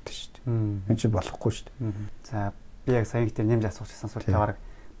асуудал баригдсан шүү дээ. Энэ чинь болохгүй шүү дээ. За би яг сая ихтэй нэмж асуучихсан асуулт тавараг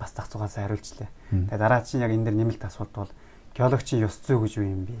бас тахцуугаас хариулжлаа. Тэгээ дараа чинь яг энэ дэр нэмэлт асуулт бол геологийн ёс зүй гэж юу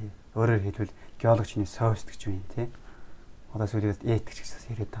юм бэ? Өөрөөр хэлбэл геологчны совест гэж юу юм те? Одоо сүүлээс этик гэж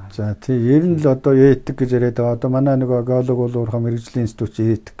яриад байгаа. За тий, ер нь л одоо этик гэж яриад байгаа. Одоо манай нөгөө геолог бол өөрийнхөө мэрэгжлийн институт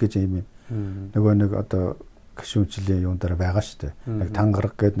этик гэж юм. Нөгөө нэг одоо гишүүнчлийн юун дээр байгаа шүү дээ. Нэг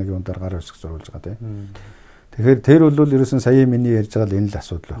тангараг гэдэг нэг юун дээр гар өсгөх зурулж байгаа тийм. Тэгэхээр тэр бол ерөөсөн сая миний ярьж байгаа л энэ л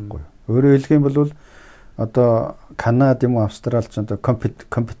асуудал байхгүй юу. Өөрөөр хэлэх юм бол одоо Канада юм уу Австрал ч одоо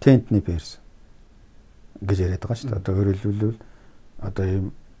компетентний перс гэж яриад байгаа шүү дээ. Одоо өөрөөр хэлбэл одоо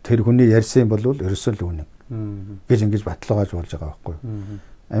ийм тэр хүний ярьсан бол ерөөсөө л үнэн гэж ингэж баталгааж болж байгаа байхгүй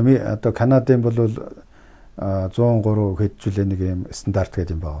юу. Одоо Канадын бол 103 хэджүүлээ нэг юм стандарт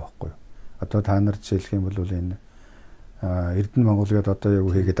гэдэг юм байгаа байхгүй юу. Одоо та нар жишээлх юм бол энэ Эрдэнэ Монгол гэдэг одоо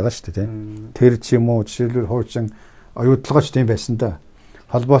юу хийгээд байгаа шүү дээ тийм. Тэр ч юм уу жишээлбэл хуучин оюутлагч тийм байсан да.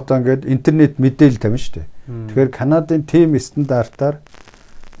 Холбоотой ингээд интернет мэдээлэл тавина шүү дээ. Тэгэхээр Канадын тим стандартаар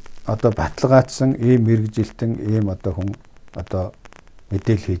одоо баталгаажсан ийм мэрэгжилтэн ийм одоо хүн одоо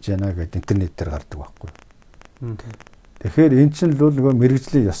мэдээлэл хийж яана гэдэг интернет дээр гардаг байхгүй юу. Тэгэхээр эн чинь л нөгөө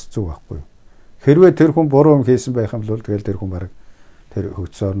мэрэгжлийн ёс зүй байхгүй юу. Хэрвээ тэр хүн буруу юм хийсэн байх юм бол тэгэл тэр хүн бараг тэр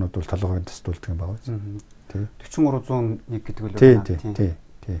хөгжсөн орнууд бол толгойн тасдуулдаг юм байна. Тий. 4301 гэдэг үл байна.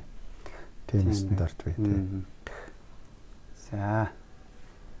 Тий. Тийм стандарт бай.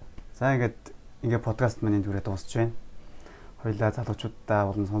 За ингээд подкаст маань дүрээ дуусч байна. Хоёулаа залуучуудаа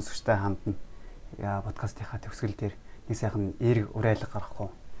болон сонсогчтой хандна. Подкастынхаа төгсгөл дээр нэг сайхан эерэг урайлга гаргахгүй.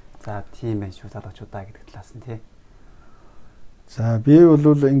 За тийм байх шүү залуучуудаа гэдэг талаас нь тий. За би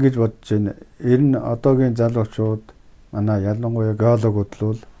бол ингэж бодож байна. Ер нь одоогийн залуучууд манай ялангуяа геологууд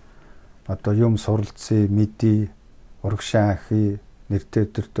бол одоо юм суралцсан, мэдээ, урагшаа ахи, нэртэй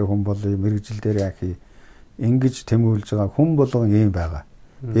өдөртэй хүн болъё, мэрэгжил дээр ахи ингэж тэмүүлж байгаа хүн болгон ийм байгаа.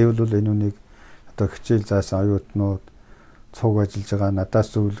 Би бол энэ үнийг одоо хичээл заасан оюутнууд, цуг ажиллаж байгаа,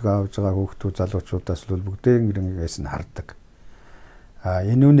 надаас зөвлөгөө авж байгаа хүүхдүүд залуучуудаас бол бүгдээрээс нь хардаг.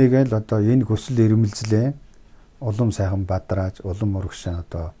 Энэ үнийг л одоо энэ хүсэл эрмэлзлээ улам сайхан бадрааж, улам урагшаа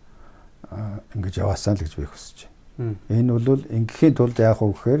одоо ингэж яваасаа л гэж би хүсэж байна. Энэ бол ингэхийн тулд яах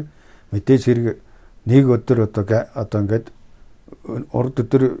вэ гэхээр мэдээж хэрэг нэг өдөр одоо ингээд урд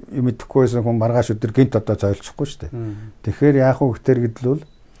өдөр мэдэхгүйсэн хүн маргааш өдөр гинт одоо зойлчихгүй шүү дээ. Тэгэхээр яах вэ гэхээр гэдэл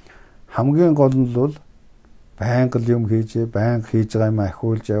хамгийн гол нь бол байнга юм хийж, байнга хийж байгаа юм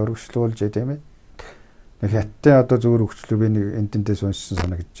ахиулж, өргөжлүүлж тийм ээ. Нэг хятадтай одоо зөвөр өгчлөө би нэг энтэнтэй сонссон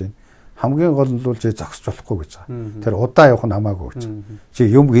санагдаж байна. Хамгийн гол нь бол чи зогсож болохгүй гэж байгаа. Тэр удаа явах нь хамаагүй гэж. Чи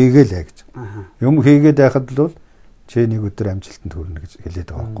юм хийгээл гэж. Юм хийгээд байхад л чи нэг өдөр амжилтанд хүрнэ гэж хэлээд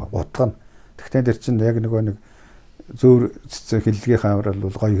байгаа байхгүй. Утга нь. Тэгтээ тэр чинь яг нэг зөөр цэцэг хэллэгийн хаавар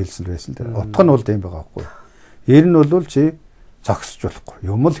бол гоё хэлсэн байсан л дээ. Утга нь бол тийм байгаа байхгүй. Ер нь бол чи зогсож болохгүй.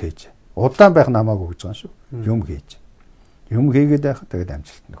 Юм л хийж. Удаан байх нь хамаагүй гэж байгаа шүү. Юм хийж. Юм хийгээд байхад тэгээд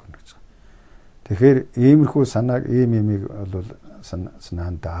амжилтанд хүрнэ гэж байгаа. Тэгэхээр иймэрхүү санааг ийм юмыг бол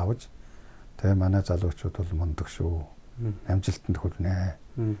санаанд авч тэгээ манай залуучууд бол мундаг шүү. Амжилтанд хүрнэ.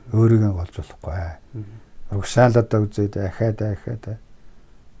 Өөрийгөө олж болохгүй. Урагшаалаад үзээд ахаад.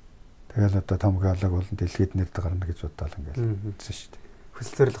 Тэгэл одоо том геолог болон дэлхийд нэрд гарна гэж бодлоо ингээл үзсэн шүү дээ.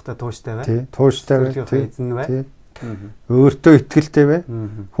 Хүсэл зоригтой тууштай бай. Тий, тууштай бай. Тий. Өөртөө итгэлтэй бай.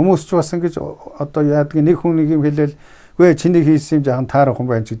 Хүмүүс ч бас ингэж одоо яадаг нэг хүн нэг юм хэлээл үгүй чиний хийсэн юм жаахан таарах хүн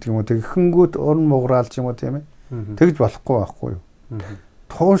байна ч гэдэг юм уу. Тэгэхэнгүүт уран муграал ч юм уу тийм ээ. Тэгж болохгүй юу.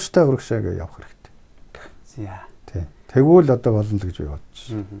 Тууштай урагшаагаа явах хэрэгтэй. За. Тий. Тэгвэл одоо болно л гэж би бодож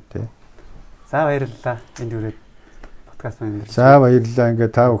байна. Тий. За баярлалаа. Энд үрээд подкаст маань. За баярлалаа.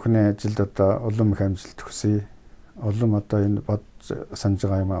 Ингээ та бүхний ажилд одоо улам их амжилт хүсье. Улам одоо энэ бод санаж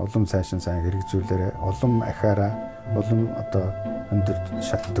байгаа юм улам сайшин сайн хэрэгжүүлээрэй. Улам ахаараа улам одоо өндөр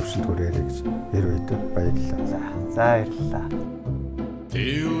шат төвшөлд хүрээрэй гэж ярив өдөө баярлалаа. За баярлалаа.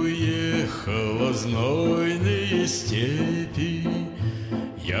 Ты уехала в знойные степи,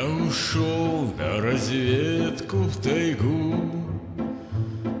 я ушел на разведку в тайгу.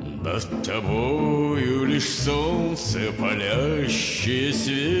 До Над тобою лишь солнце палящее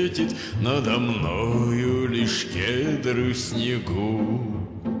светит, надо мною лишь кедры в снегу.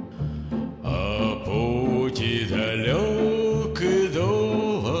 А путь и далек и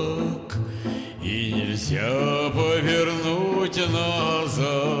долг, и нельзя повернуть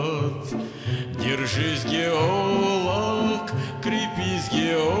назад. Держись, геолог, крепись,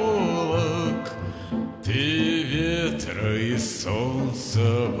 геолог, ты ветра и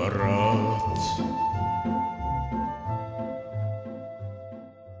солнца брат.